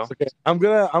talking, bro. Okay, I'm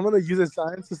gonna use the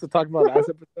silence just to talk about last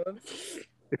episode.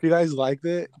 If you guys liked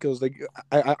it, because like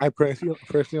I personally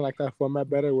like that format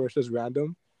better, where it's just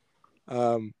random.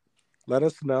 Let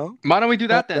us know. Why don't we do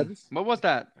that Let then? us- What was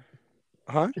that?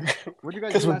 Huh? What did you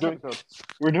guys 'Cause do we're last doing- episode?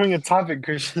 We're doing a topic,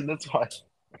 Christian. That's why.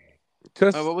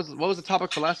 Just What was the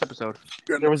topic for last episode?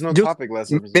 There was no Just- topic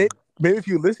last episode. maybe if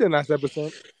you listen last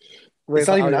episode. It's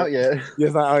not even out yet. Yeah,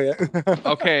 it's not out yet.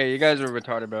 Okay, you guys are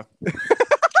retarded, bro.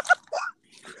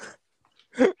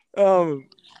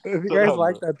 If you So guys dumb,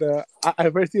 like that, I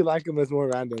personally like them as more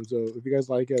random. So if you guys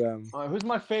like it, Who's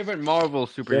my favorite Marvel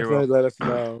definitely superhero? let us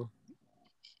know.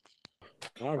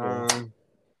 Marvel.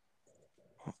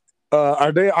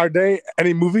 Are they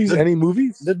any movies? Any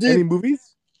movies? the dude- Any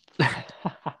movies? Any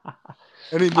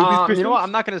movies? You Christian? know what?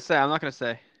 I'm not gonna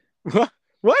say.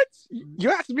 What?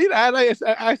 You asked me that.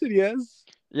 I said yes.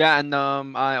 Yeah, and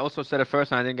I also said it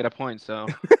first, and I didn't get a point, so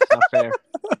it's not fair.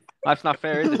 Life's not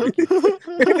fair, is it, Ricky?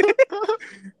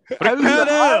 I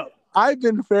mean, I've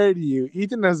been fair to you.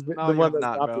 Ethan has been No, the you one have that's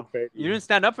not, not bro. been fair to You didn't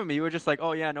stand up for me. You were just like,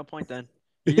 oh yeah, no point then.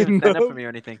 You you. didn't stand up No. for me or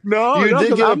anything. No, You did 'cause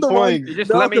get a I'm the point. You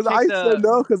just No, let me because take I the said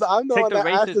no, because I'm the take one the that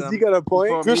asked if racism you get a before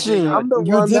point. me Christian, being I'm the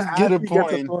you one did that get asked a if you get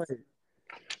the point. point.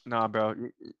 Nah, bro.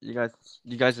 You guys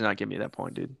did not give me that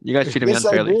point, dude. You guys treated me Yes, I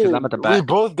unfairly because did. I'm at the We back.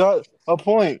 both got a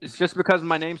point. It's just because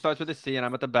my name starts with a C and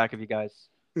I'm at the back of you guys.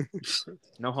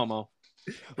 No homo.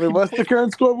 Wait, what's the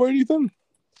current scoreboard, Ethan?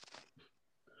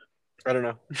 I don't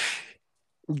know.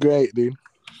 Great, dude.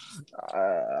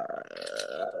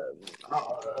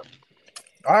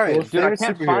 All right, Well, Dude, I favorite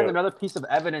can't superhero. find another piece of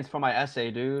evidence for my essay,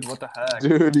 dude. What the heck?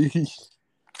 Dude,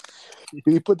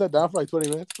 can you put that down for like 20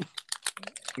 minutes?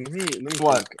 Let me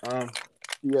What? think.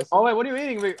 Yes. Oh wait, what are you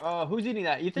eating? Who's eating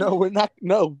that? Ethan? No, we're not.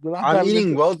 No, we're not. I'm having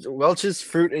eating this- Welch's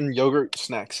fruit and yogurt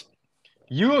snacks.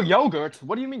 You yogurt?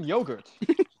 What do you mean yogurt?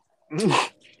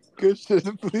 Good shit,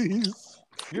 please.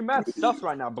 You're mad stuffed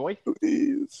right now, boy.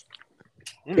 Please.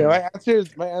 Okay, my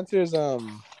answer is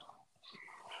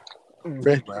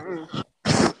Rick.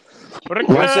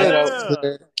 Don't say it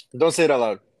out. Don't say it out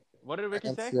loud. What did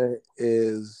Ricky say? Answer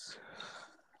is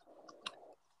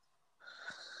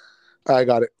I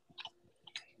got it.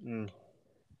 Mm,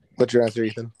 What's your answer,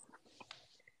 Ethan?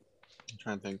 I'm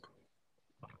trying to think.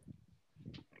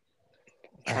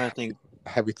 Trying to think.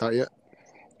 Have you thought yet?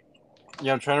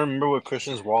 Yeah, I'm trying to remember what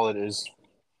Christian's wallet is.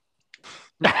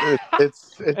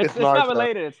 It's It's large not enough.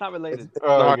 related. It's not related.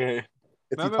 Oh, okay. It's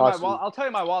Remember my Itachi. wallet? I'll tell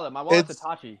you my wallet. My wallet's It's-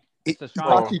 Hitachi. It's a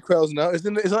strong one. Itachi crows, no?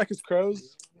 Isn't it like it's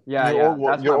crows? Yeah, Your yeah. old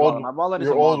wa- That's your my old- wallet. My wallet is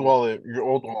Your a old Mongo. wallet. Your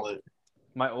old wallet.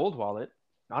 My old wallet?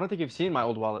 I don't think you've seen my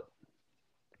old wallet.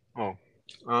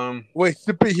 Wait,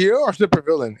 superhero or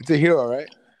supervillain? It's a hero, right?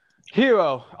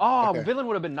 Hero. Oh, Okay. villain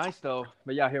would have been nice though.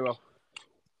 But yeah, hero.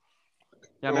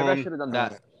 Yeah, maybe I should have done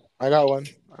that. I got one.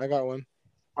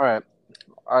 All right.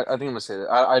 I think I'm gonna say that.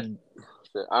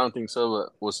 I don't think so,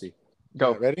 but we'll see.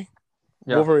 Go. Yeah, ready?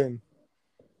 Yeah. Wolverine.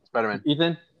 Spider-Man.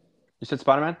 Ethan, you said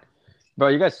Spider-Man? Bro,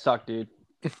 you guys suck, dude.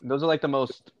 Those are like the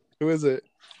most. Who is it?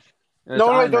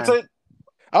 No, wait, don't say it.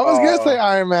 I was gonna say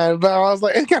Iron Man, but I was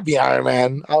like, it can't be Iron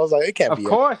Man. I was like, it can't be. Of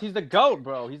course, he's the GOAT,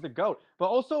 bro. He's the GOAT. But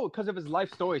also because of his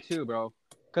life story too, bro.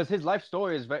 Because his life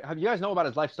story is very. Have you guys know about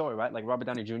his life story, right? Like Robert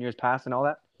Downey Jr.'s past and all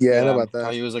that. Yeah, I know about How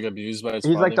that. he was like abused by his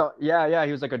He's father. like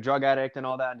he was like a drug addict and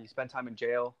all that, and he spent time in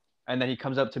jail, and then he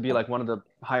comes up to be like one of the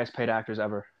highest paid actors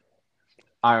ever,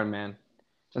 Iron Man.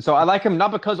 And so I like him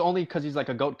not only because he's like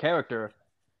a GOAT character,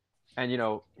 and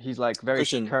he's like very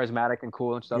Christian, charismatic and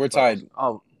cool and stuff. we're tied.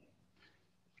 Oh,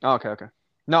 okay.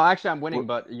 No, actually, I'm winning,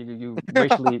 but you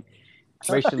racially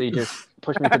just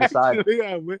pushed me to the side,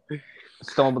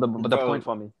 stole the point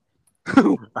from me.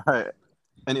 All right.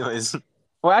 Anyways.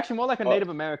 Well, actually, more like a Native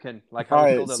American. Like how All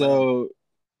he right. killed So,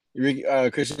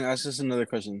 Christian, ask us another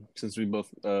question since we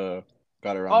both got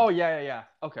it wrong. Oh yeah.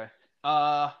 Okay.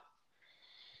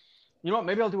 You know what?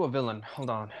 Maybe I'll do a villain.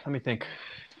 Hold on. Let me think.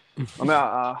 Hold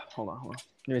on.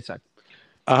 Give me a sec.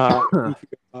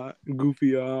 Goofy.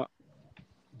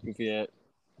 Yeah.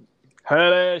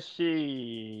 Hello,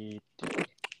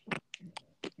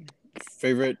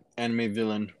 Favorite anime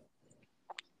villain?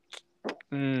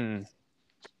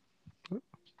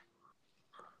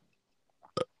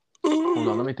 Hold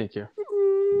on. Let me think here.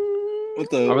 What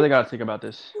the? I really gotta think about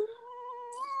this.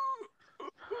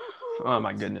 Oh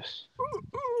my goodness.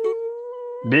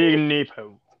 Big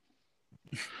Nepo.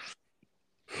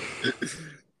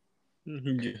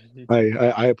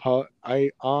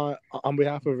 On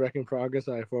behalf of Wreck in Progress,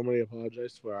 I formally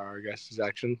apologize for our guest's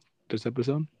action this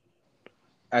episode.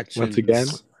 Actions.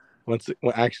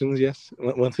 Actions, yes.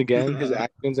 Once again, his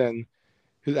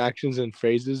actions and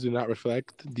phrases do not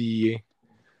reflect the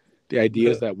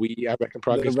ideas that we at Wreck in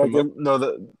Progress promote.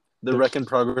 The Wreck in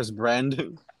Progress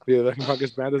brand. The Wreck in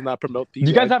Progress brand does not promote these.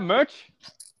 You guys have merch?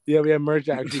 Yeah, we have merch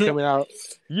actually coming out.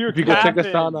 You can check us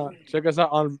out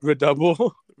on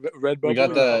Redbubble. We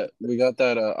got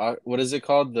that. What is it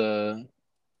called? The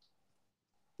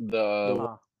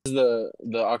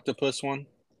octopus one.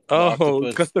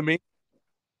 Oh, custom ink.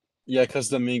 Yeah,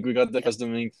 custom ink. We got the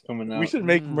custom ink coming out. We should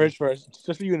make merch first,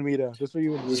 just for you and me, though. Just for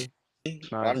you and me.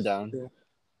 Nice. I'm down. Yeah.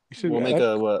 We'll make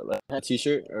a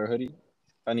t-shirt or a hoodie.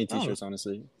 I need t-shirts,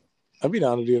 honestly. I'd be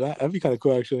down to do that. That'd be kind of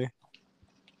cool, actually.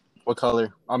 What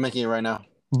color? I'm making it right now.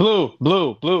 Blue.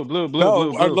 No,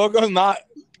 our logo's not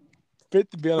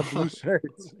fit to be on a blue shirt.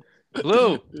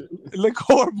 Blue. It look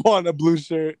horrible on a blue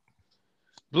shirt.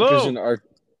 Blue.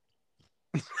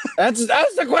 That's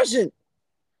the question.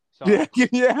 So, Yeah.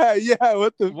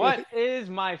 What is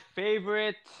my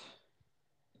favorite?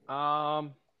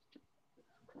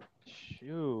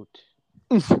 Shoot.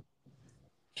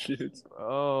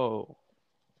 Oh.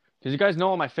 Because you guys know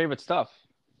all my favorite stuff.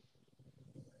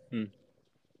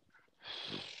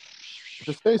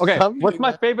 Okay, what's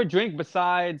my favorite drink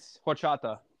besides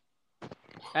horchata?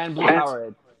 And blue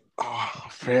Powerade? Oh,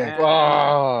 fair.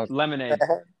 Lemonade.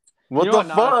 What the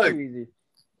fuck? That's too easy.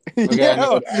 Okay, I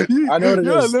know what it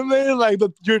is. Eliminated like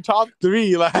your top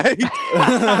three, like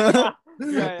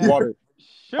Yeah. Water.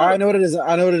 Sure. I know what it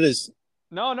is.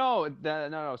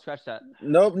 No, scratch that.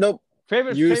 Nope.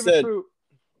 Favorite said fruit.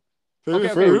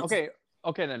 favorite fruit.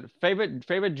 Okay then.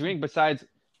 Favorite drink besides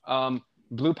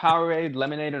blue Powerade,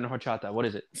 lemonade, and horchata. What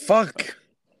is it? Fuck.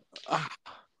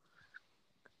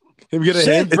 Can we get a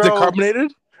hint?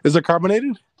 Is it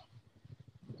carbonated?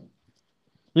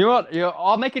 You know what?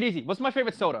 I'll make it easy. What's my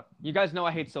favorite soda? You guys know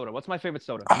I hate soda. What's my favorite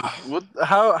soda? What?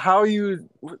 How you?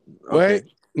 Okay. Wait.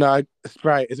 No,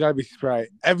 Sprite. It's gotta be Sprite.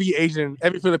 Every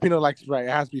Filipino likes Sprite.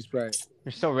 It has to be Sprite.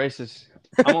 You're so racist.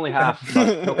 I'm only half.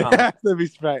 But no It comment. has to be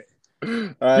Sprite.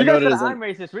 You guys said I'm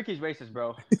racist. Ricky's racist,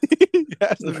 bro. It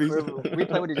has to be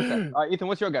Replay what he just said. All right, Ethan,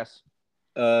 what's your guess?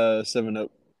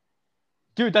 7-Up.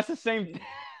 Dude, that's the same.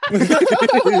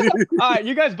 All right,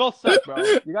 you guys both suck, bro.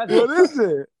 What is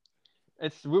it?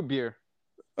 It's root beer.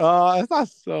 It's not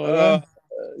soda.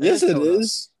 Yes, it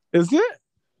is. Is it?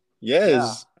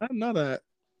 Yes. I didn't know that.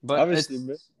 But Obviously,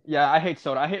 bro. yeah, I hate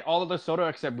soda. I hate all of the soda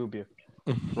except root beer.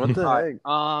 What the heck?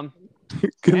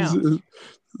 Damn.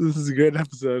 This is a great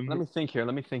episode. Let me think here.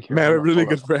 Man, we're really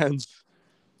good friends.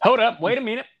 Hold up. Wait a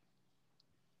minute.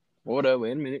 Hold up.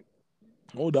 Wait a minute.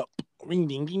 Hold up. Ring,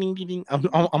 ding, ding, ding, ding. I'm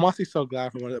honestly so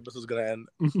glad for when the episode's gonna end.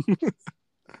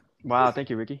 Wow,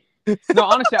 thank you, Ricky. No,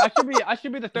 honestly, I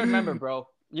should be the third member, bro.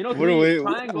 You know, What do three we?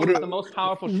 triangles is the most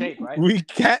powerful shape, right? We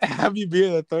can't have you be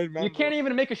the third member. You can't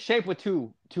even make a shape with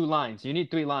two lines. You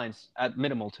need 3 lines at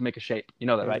minimal to make a shape. You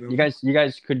know that, right? You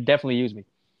guys could definitely use me.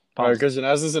 All right, Christian,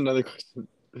 ask us another question.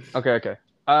 Okay.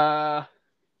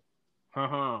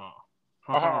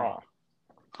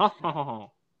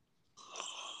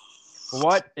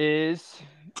 What is?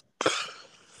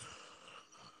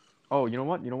 Oh, you know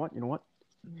what? What?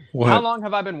 How long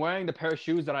have I been wearing the pair of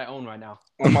shoes that I own right now?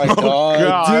 Oh my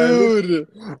god, dude!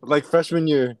 Like freshman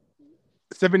year.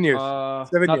 7 years. Not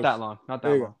 7 years. that long. Not that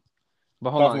There you long.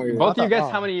 But hold Sophomore on. year. Both of you Not that guess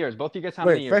long. how many years?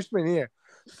 Wait, freshman year.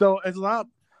 So it's not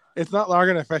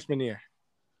longer than freshman year.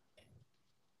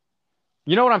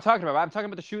 You know what I'm talking about, right? I'm talking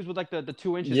about the shoes with like the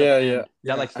 2 inches Yeah, at the yeah. end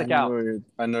that like I stick out. know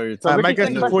you're So talking. My Ricky guess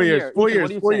said is freshman 4 years. year. 4 Ethan, what years.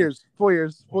 do you 4 say? years. 4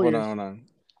 years. 4 years. Hold on.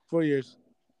 4 years.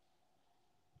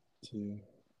 2.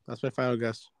 That's my final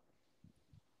guess.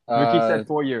 Ricky said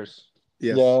 4 years.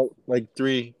 Yes. Yeah, like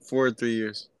 3, 4, 3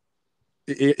 years.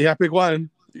 Yeah, pick one.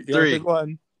 You gotta 3. pick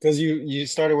one. Because you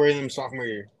started wearing them sophomore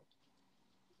year.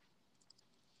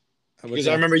 Because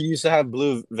I remember you used to have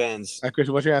blue Vans.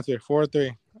 Christian, what's your answer? 4 or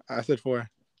 3? I said 4.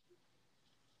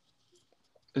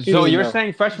 So you're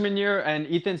saying freshman year, and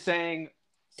Ethan's saying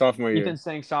sophomore year. Ethan's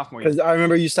saying sophomore year. Because I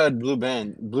remember you used to have blue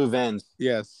Vans.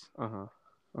 Yes.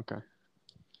 Okay.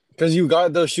 Because you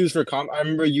got those shoes for comp. I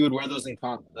remember you would wear those in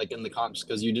comp, like in the comps,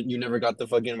 because you never got the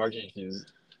fucking marching shoes.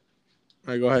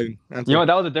 All right, go ahead. Answer. You know,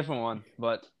 that was a different one,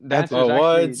 but the answer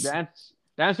is actually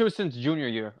the answer was since junior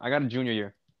year. I got a junior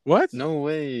year. What? No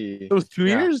way. It was 2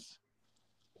 years?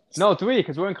 No, 3,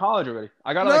 because we're in college already.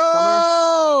 I got like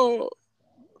summer,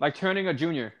 like turning a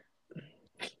junior.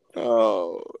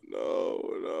 Oh,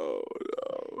 no.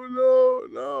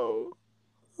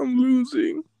 I'm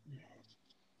losing.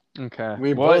 Okay.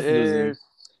 We're both losing.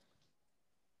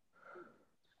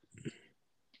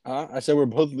 I said we're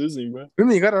both losing, bro.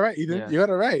 You got it right, Ethan. Yeah. You got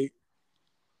it right.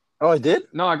 Oh, I did?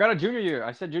 No, I got a junior year.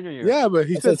 I said junior year. Yeah, but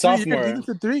he said sophomore. Ethan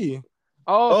said 3.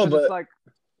 Oh, but it's like.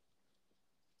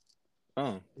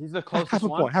 Oh. He's the closest half a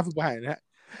one. point. Half a point.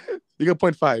 You got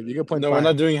 0.5. You got 0.5. No, we're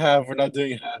not doing half.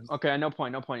 Okay, no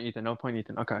point, Ethan. No point,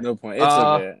 Ethan. Okay. No point. It's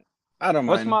okay. I don't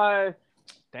mind. What's my...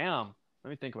 Damn. Let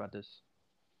me think about this.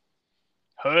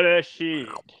 Hood sheet.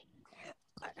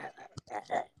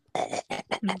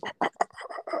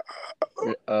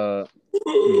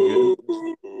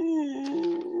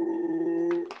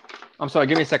 I'm sorry.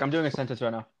 Give me a sec. I'm doing a sentence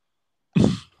right now.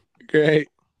 Great.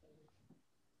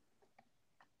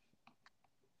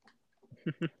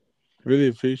 Really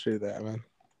appreciate that, man.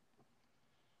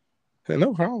 Hey,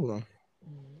 no problem.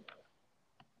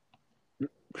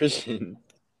 Christian.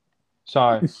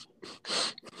 Sorry.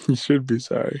 You should be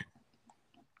sorry.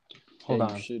 Hold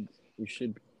on. You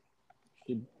should.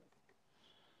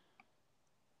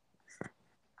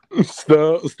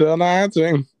 Still not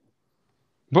answering.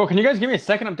 Bro, can you guys give me a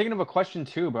second? I'm thinking of a question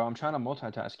too, bro. I'm trying to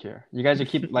multitask here. You guys are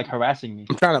keep like harassing me.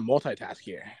 I'm trying to multitask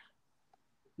here.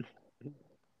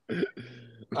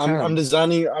 I'm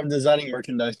designing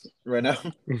merchandise right now.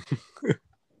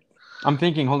 I'm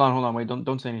thinking. Hold on. Wait,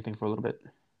 don't say anything for a little bit.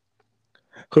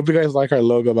 Hope you guys like our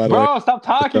logo, by the way. Bro, stop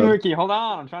talking, Ricky. Hold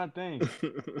on. I'm trying to think.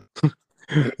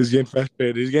 He's getting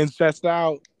frustrated. He's getting stressed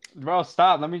out. Bro,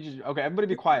 stop. Let me just... Okay, everybody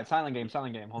be quiet. Silent game.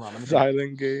 Hold on. Let me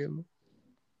Silent game.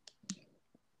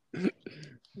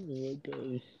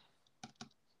 Okay.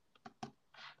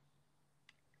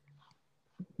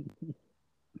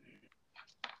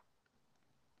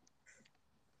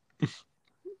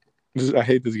 I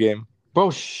hate this game.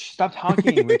 Bro, stop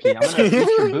talking, Ricky. I'm gonna eat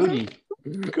your booty.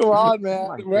 Come on, man. Oh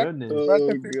my We're at goodness. the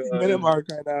 15-minute mark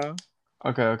right now.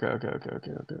 Okay.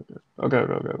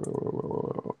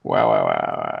 Wow.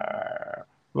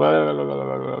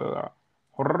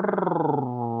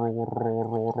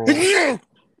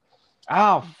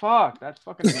 Ow, fuck. That's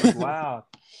fucking loud.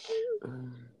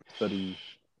 Buddy.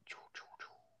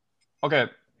 Okay.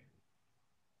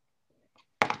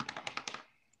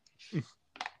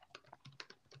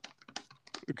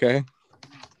 Okay.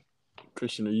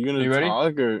 Christian, are you gonna ready?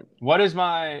 talk or What is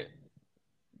my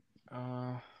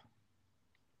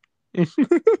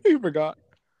You forgot.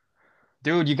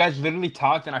 Dude, you guys literally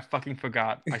talked and I fucking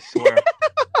forgot. I swear.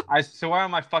 I swear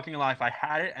on my fucking life I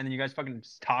had it and then you guys fucking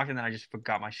talked and then I just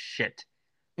forgot my shit.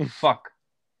 Fuck.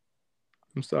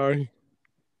 I'm sorry.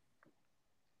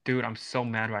 Dude, I'm so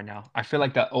mad right now. I feel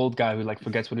like that old guy who like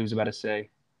forgets what he was about to say.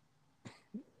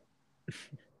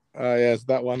 Yeah, it's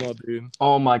that one old dude.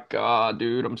 Oh my god,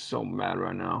 dude, I'm so mad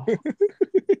right now.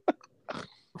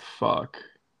 Fuck.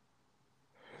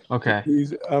 Okay.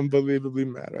 He's unbelievably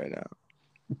mad right now.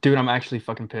 Dude, I'm actually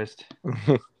fucking pissed.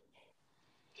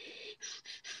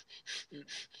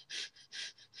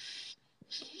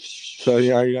 So are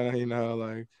you gonna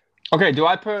like? Okay. Do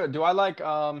I like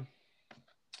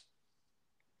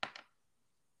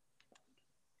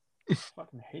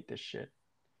fucking hate this shit,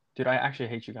 dude. I actually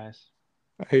hate you guys.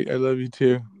 I love you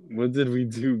too. What did we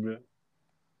do, bro?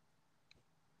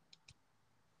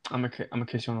 I'm gonna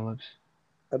kiss you on the lips.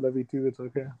 I love you too. It's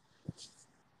okay.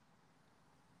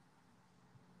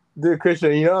 Dude,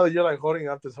 Christian, you're like holding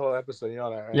up this whole episode. You know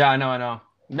that, right? Yeah, I know.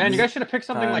 Man, you guys should have picked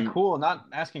something like cool, not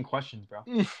asking questions, bro.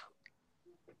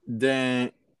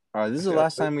 Dang. All right, this is the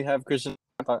last time we have Christian.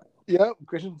 Yep,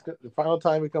 Christian. The final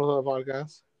time he comes on the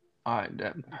podcast. All right,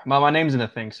 my name's in the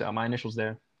thing, so my initials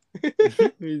there.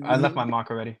 I left my mark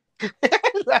already.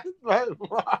 That's my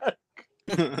mark.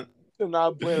 Do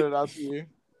not point it out to you.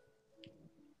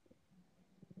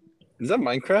 Is that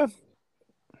Minecraft?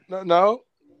 No.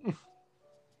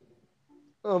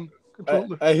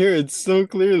 Controller. I hear it so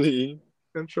clearly.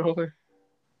 Controller.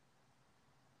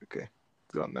 Okay,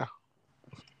 it's gone now.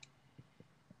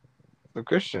 So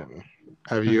Christian,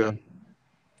 have you?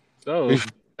 Oh,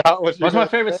 What's my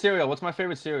favorite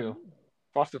cereal?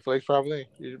 Frosted Flakes, probably.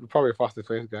 You're probably a Frosted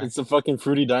Flakes guy. it's the fucking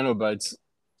Fruity Dino Bites.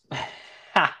 They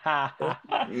actually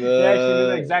knew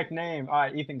the exact name. All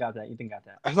right, Ethan got that.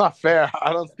 That's not fair.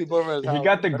 I don't sleep over his house. He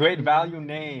got the Great Value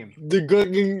name. The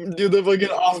fucking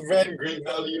off-brand Great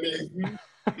Value name.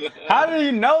 How do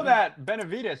you know that,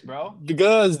 Benavides, bro?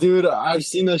 Because, dude, I've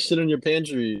seen that shit in your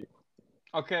pantry.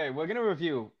 Okay, we're gonna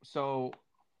review. So,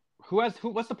 what's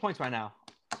the points right now?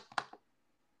 I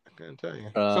can't tell you.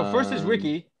 So first is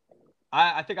Ricky.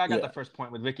 I think I got the first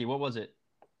point with Ricky. What was it?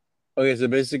 Okay, so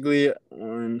basically,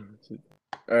 all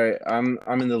right,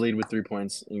 I'm in the lead with 3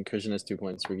 points, and Christian has 2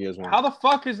 points. Ricky has 1. How the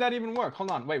fuck does that even work?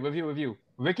 Hold on, wait, review.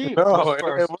 Ricky No, was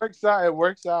first. it works out. It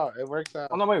works out.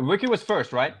 Oh no, wait, Ricky was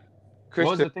first, right? Christian.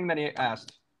 What was the thing that he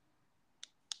asked?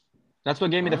 That's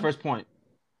what gave me the first point.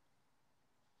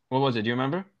 What was it? Do you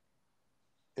remember?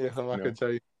 Yes, I'm not gonna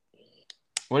tell you.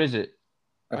 What is it?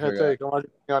 I can tell you. Come on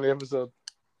the episode.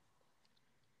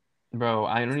 Bro,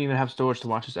 I don't even have storage to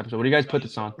watch this episode. What do you guys put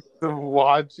this on? To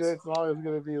watch it, it's always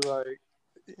gonna be like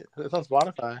it's on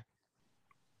Spotify.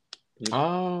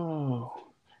 Oh,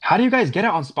 how do you guys get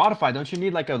it on Spotify? Don't you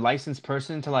need like a licensed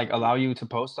person to like allow you to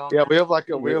post on? Yeah, we're just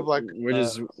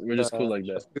cool like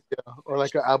that. Studio, or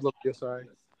like an album. Sorry.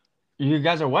 You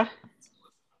guys are what?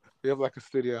 We have like a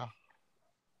studio.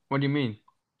 What do you mean?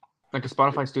 Like a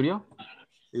Spotify studio?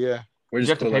 Yeah. We're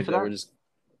just cool like that. We're just.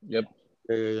 Yep.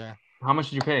 Yeah. How much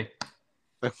did you pay?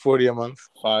 Like $40 a month.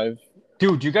 5.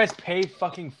 Dude, you guys pay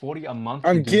fucking $40 a month?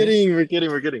 I'm kidding. We're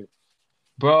kidding.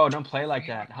 Bro, don't play like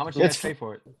that. How much do you guys pay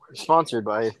for it? Sponsored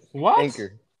by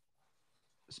Anchor.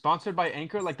 Sponsored by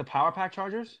Anchor, like the Power Pack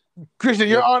chargers? Christian,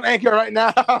 you're on Anchor right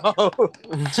now.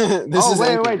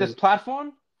 Wait. This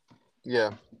platform?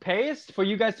 Yeah. Pays for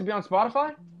you guys to be on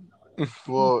Spotify?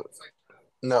 Well,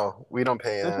 no, we don't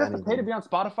pay. Don't you have to pay to be on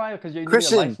Spotify because you're a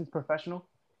licensed professional?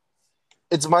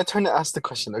 It's my turn to ask the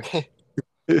question, okay?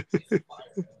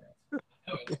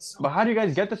 But how do you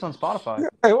guys get this on Spotify?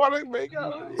 I want to make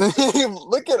out.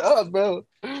 Look it up, bro.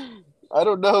 I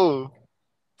don't know.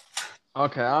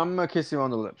 Okay, I'm gonna kiss you on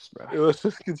the lips, bro. Let's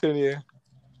just continue.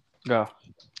 Go.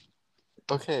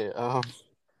 Okay.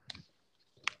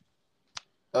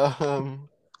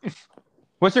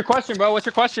 What's your question, bro?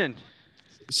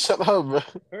 Shut up, bro.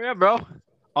 Hurry up, bro.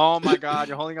 Oh my God,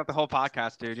 you're holding up the whole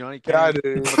podcast, dude. You only can't have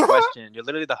a question. You're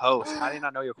literally the host. How do you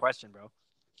not know your question, bro?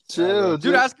 Chill,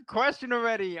 dude. Ask a question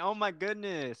already. Oh my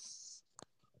goodness.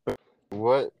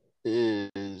 What's the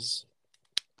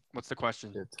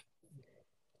question?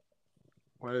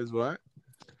 What is what?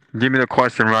 Give me the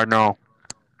question right now.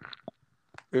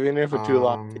 We've been here for too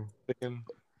long.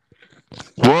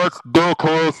 What's the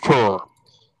question?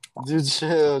 Dude,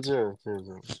 chill.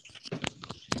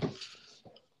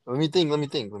 Let me think.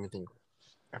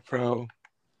 Bro.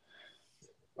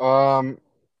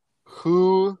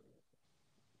 Who?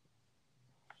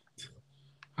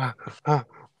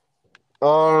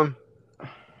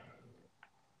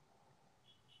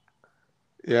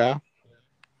 Yeah.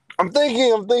 I'm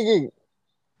thinking.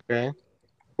 Okay.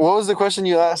 What was the question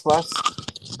you asked last?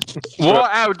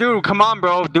 What, dude? Come on,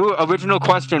 bro. Do original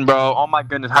question, bro. Oh my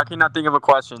goodness, how can you not think of a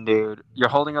question, dude? You're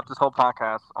holding up this whole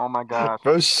podcast. Oh my gosh.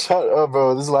 Bro, shut up,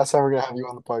 bro. This is the last time we're gonna have you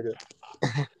on the podcast.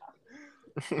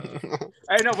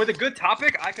 Hey, no, with a good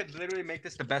topic, I could literally make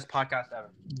this the best podcast ever.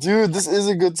 Dude, this is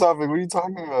a good topic. What are you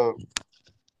talking about?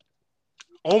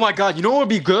 Oh my God, you know what would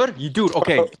be good?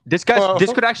 Okay, this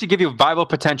could actually give you viral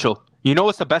potential. You know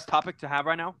what's the best topic to have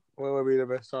right now? What would be the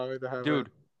best topic to have? Dude,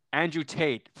 Andrew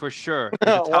Tate, for sure.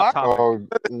 Top topic. Oh,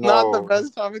 no. Not the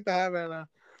best topic to have right now.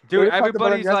 Dude, talked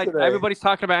about him yesterday. everybody's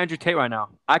talking about Andrew Tate right now.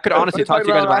 I could We honestly talk to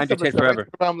you guys about Andrew Tate forever. We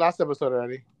talked about him last episode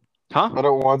already. Huh? I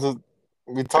don't want to.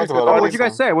 We talked about it. Oh, what'd you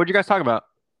guys say? What'd you guys talk about?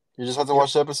 You just have to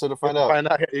watch the episode to find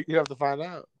out. You have to find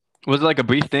out. Was it like a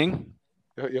brief thing?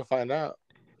 You'll find out.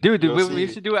 Dude, we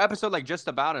should do an episode like just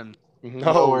about him.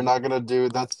 No, we're not gonna do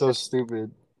it. That's so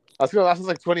stupid. That's gonna last us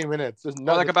like 20 minutes. There's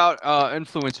no, like about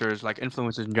influencers, like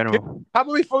influencers in general. How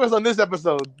about we focus on this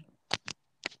episode?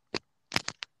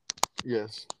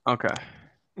 Yes. Okay.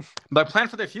 But plan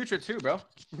for the future too, bro.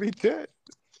 We did.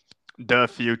 The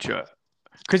future.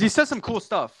 Because he says some cool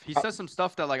stuff. He says some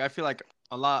stuff that like I feel like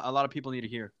a lot of people need to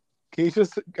hear. Can you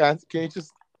just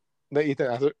let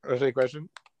Ethan answer a question?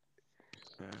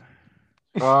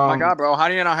 Oh my god, bro! How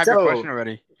do you not have your question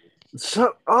already?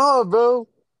 Shut up, bro.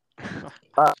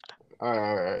 All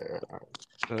right.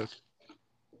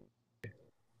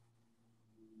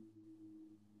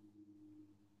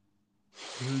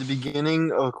 In the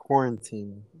beginning of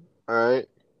quarantine, all right.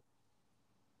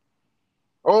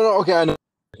 Oh no, okay, I know.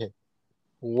 Okay,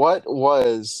 what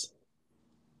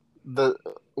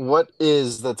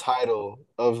is the title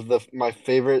of my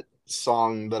favorite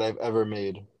song that I've ever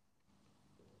made?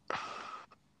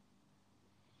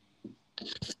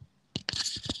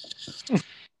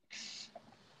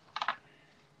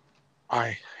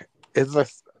 It's like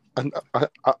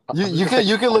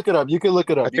you can look it up. You can look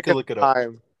it up.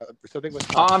 Time. Something with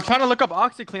time. I'm trying to look up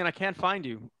OxyClean. I can't find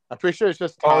you. I'm pretty sure it's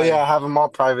just time. Oh yeah, I have them all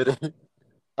private.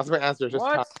 That's my answer. Just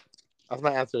what? Time. That's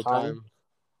my answer. Time.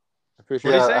 I'm pretty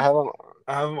sure. Yeah, I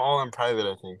have them all in private.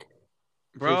 I think.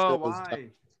 Bro, why?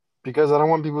 Because I don't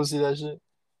want people to see that shit.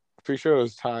 Pretty sure it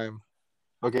was time.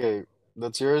 Okay,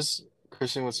 that's yours.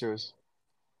 Christian, what's yours?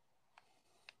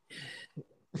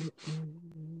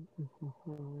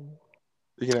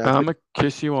 I'm gonna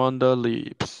kiss you on the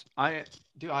lips. I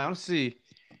honestly,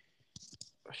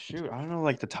 shoot, I don't know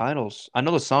like the titles. I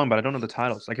know the song, but I don't know the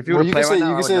titles. Like if you were to play right now,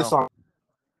 you can say a song.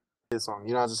 You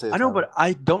don't have to say. I know, but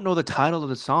I don't know the title of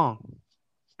the song.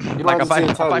 Like if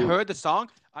I heard the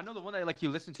song, I know the one that like you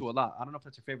listen to a lot. I don't know if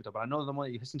that's your favorite though, but I know the one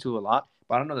that you listen to a lot,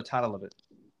 but I don't know the title of it.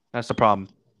 That's the problem.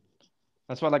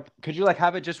 That's why like, could you like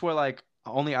have it just where like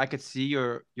only I could see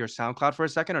your SoundCloud for a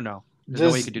second or no? There's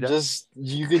no way you could do that.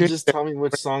 You could just tell me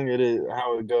which song it is,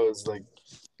 how it goes, like.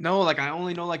 No, like I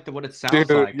only know like what it sounds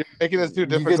like. You're making this too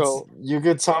difficult. You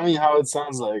could tell me how it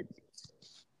sounds like.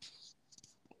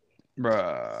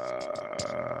 Bruh.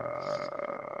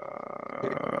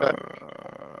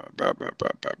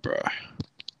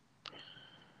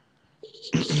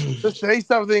 Just say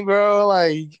something, bro.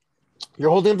 Like you're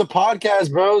holding up the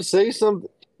podcast, bro. Say something.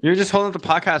 You're just holding up the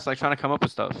podcast, like trying to come up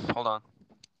with stuff. Hold on.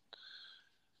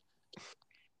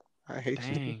 I hate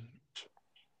you.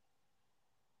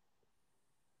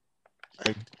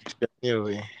 I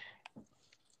genuinely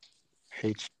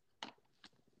hate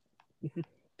you.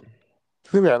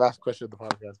 It's gonna be our last question of the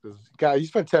podcast because, guys, you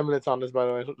spent 10 minutes on this, by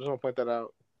the way. Just want to point that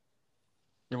out.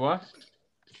 You what?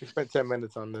 You spent 10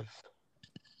 minutes on this.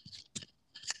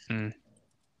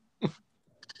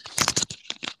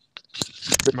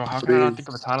 Bro, how can I not think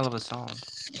of the title of the song?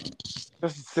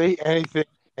 Just say anything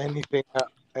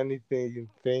you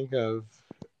think of.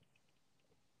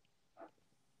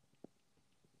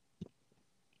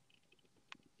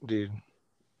 Dude.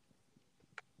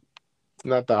 It's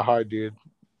not that hard, dude.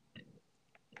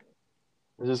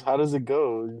 It's just how does it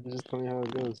go? You can just tell me how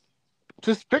it goes.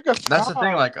 Just pick a song. That's the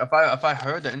thing. Like if I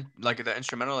heard the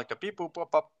instrumental, like the beep boop pop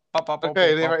pop pop pop.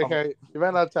 Okay, you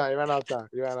ran out of time. All right,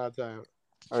 you ran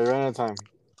out of time.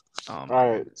 All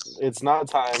right, it's not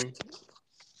time.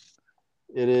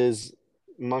 It is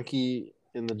Monkey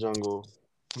in the Jungle.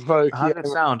 But how does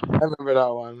it sound? I remember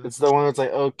that one. It's the one that's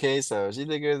like, okay, so she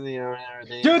think it's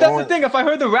everything. Dude, that's the thing. If I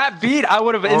heard the rap beat, I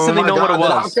would have instantly known what it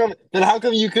was. Then how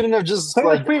come you couldn't have just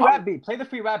play the free rap beat? Play the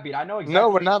free rap beat. I know exactly. No,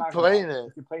 we're not playing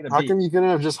it. How come you couldn't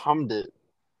have just hummed it?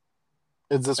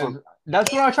 It's this one.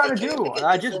 That's what I was trying to do.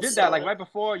 I just did that like right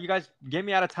before you guys gave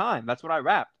me out of time. That's what I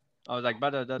rapped. I was like, blah,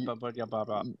 blah, blah, blah, blah,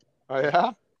 blah. Oh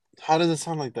yeah. How does it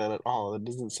sound like that at all? It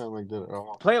doesn't sound like that at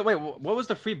all. Play it. Wait, what was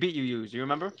the free beat you used? Do you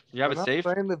remember? You have it saved?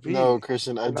 No,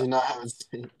 Christian, I do not have it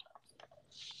saved.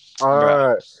 All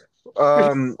right.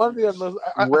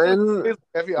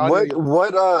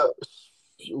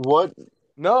 What?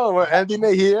 No, we're ending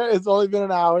it here. It's only been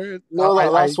an hour. No,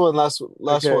 last one.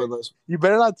 You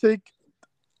better not take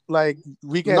like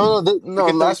weekend. No,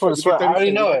 last one. I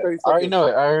already know it. I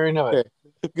already know it.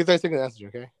 Get 30 seconds answer,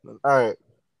 okay? All right.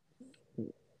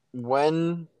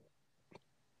 When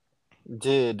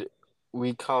did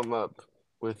we come up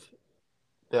with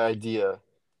the idea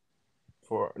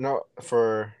for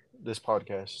this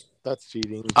podcast? That's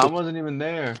cheating. I wasn't even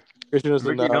there. Christian doesn't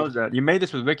Ricky know. knows that. You made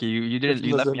this with Ricky. You didn't. Christian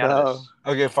You left doesn't me out of this.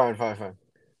 Okay,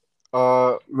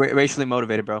 fine. Racially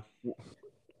motivated, bro.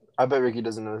 I bet Ricky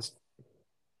doesn't know this.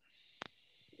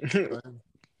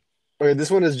 Okay,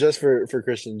 this one is just for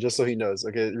Christian, just so he knows.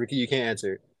 Okay, Ricky, you can't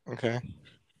answer. Okay.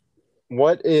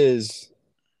 What is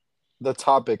the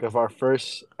topic of our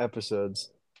first episodes?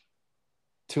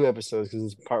 2 episodes, because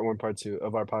it's part 1, part 2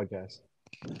 of our podcast.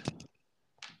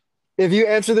 If you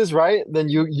answer this right, then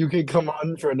you can come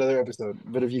on for another episode.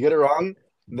 But if you get it wrong,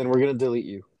 then we're gonna delete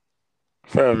you.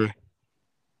 Forever.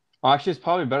 Actually, it's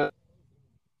probably better.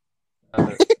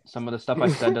 Some of the stuff I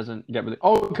said doesn't get really.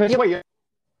 Oh, because wait, you're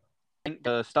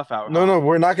the stuff out. No,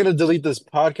 we're not gonna delete this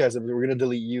podcast. We're gonna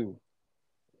delete you.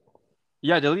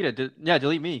 Yeah, delete it. Yeah,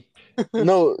 delete me.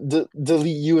 No,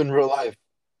 delete you in real life.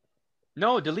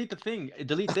 No, delete the thing.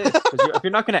 Delete this. 'Cause if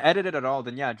you're not gonna edit it at all,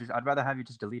 then yeah, I'd rather have you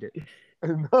just delete it.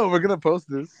 No, we're gonna post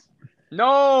this.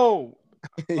 No.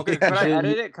 Okay, Yeah. could I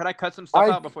edit it? Could I cut some stuff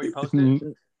out before you post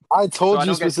it? I told So I you don't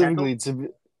get specifically to be.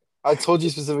 I told you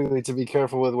specifically to be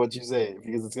careful with what you say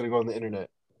because it's gonna go on the internet.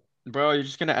 Bro, you're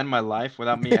just gonna end my life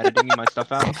without me editing my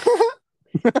stuff out?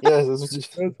 Yes, that's what you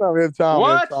said. We have Tom.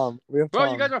 What? We have Bro,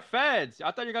 Tom. you guys are feds.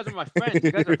 I thought you guys were my friends.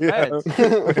 You guys are Yeah.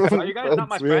 feds. Are you guys not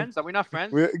my We- friends? Are we not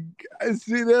friends?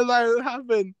 See, that's like what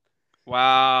happened.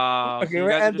 Wow. Okay, So you we're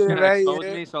guys are just ending gonna right expose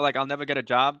here. me so like I'll never get a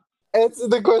job? Answer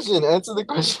the question. Answer the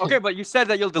question. Okay, but you said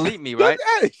that you'll delete me, right?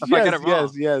 Yes, If I get it wrong.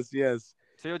 yes.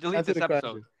 So you'll delete Answer this the episode.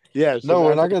 question. Yes. No,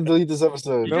 we're answer not the gonna delete this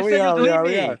episode. You No, just we said are, you'll we delete are, we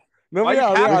me. are. No, Why we you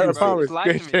are. capping, I bro? promise. You lied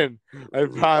to me. Christian, I I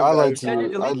promise. lied to said you you.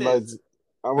 delete I this. lied.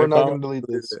 We're not gonna delete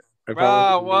this.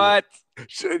 Bro, what?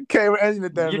 Okay, we're ending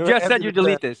it then. You We're just said ending you it then.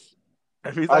 delete this.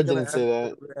 If he's I not gonna didn't say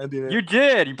that. we're ending it. You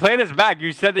did. You play this back.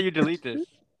 You said that you delete this.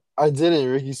 I didn't.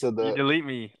 Ricky said You that. delete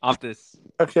me off this.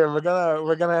 Okay, we're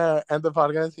gonna end the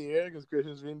podcast here because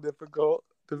Christian's being difficult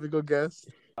guest.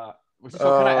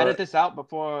 So can I edit this out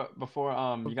before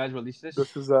you guys release this?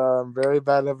 This is a very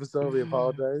bad episode. We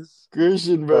apologize.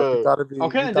 Christian, But we bro. thought it'd be.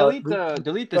 Okay, we delete thought-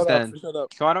 delete this Shut up, then, shut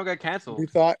up. so I don't get canceled. We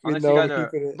thought Unless we you know guys we're are,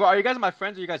 keeping it. bro, are you guys my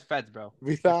friends or you guys feds, bro?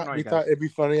 We Which one thought are we you thought guys? it'd be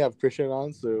funny to have Christian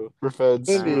on, so We're feds.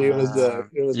 maybe it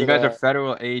was You guys are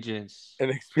federal agents. an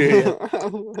experience. So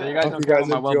you guys Hope don't you care guys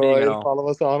about my well-being at enjoyed. all. Follow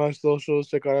us on our socials.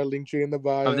 Check out our link tree in the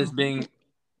bio. Of this being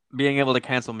able to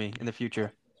cancel me in the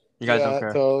future. You guys don't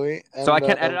care. Totally. So I And,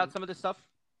 can't edit out some of this stuff?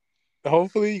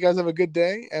 Hopefully, you guys have a good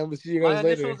day, and we'll see you My guys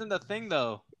later. initials in the thing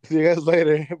though. See you guys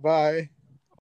later. Bye.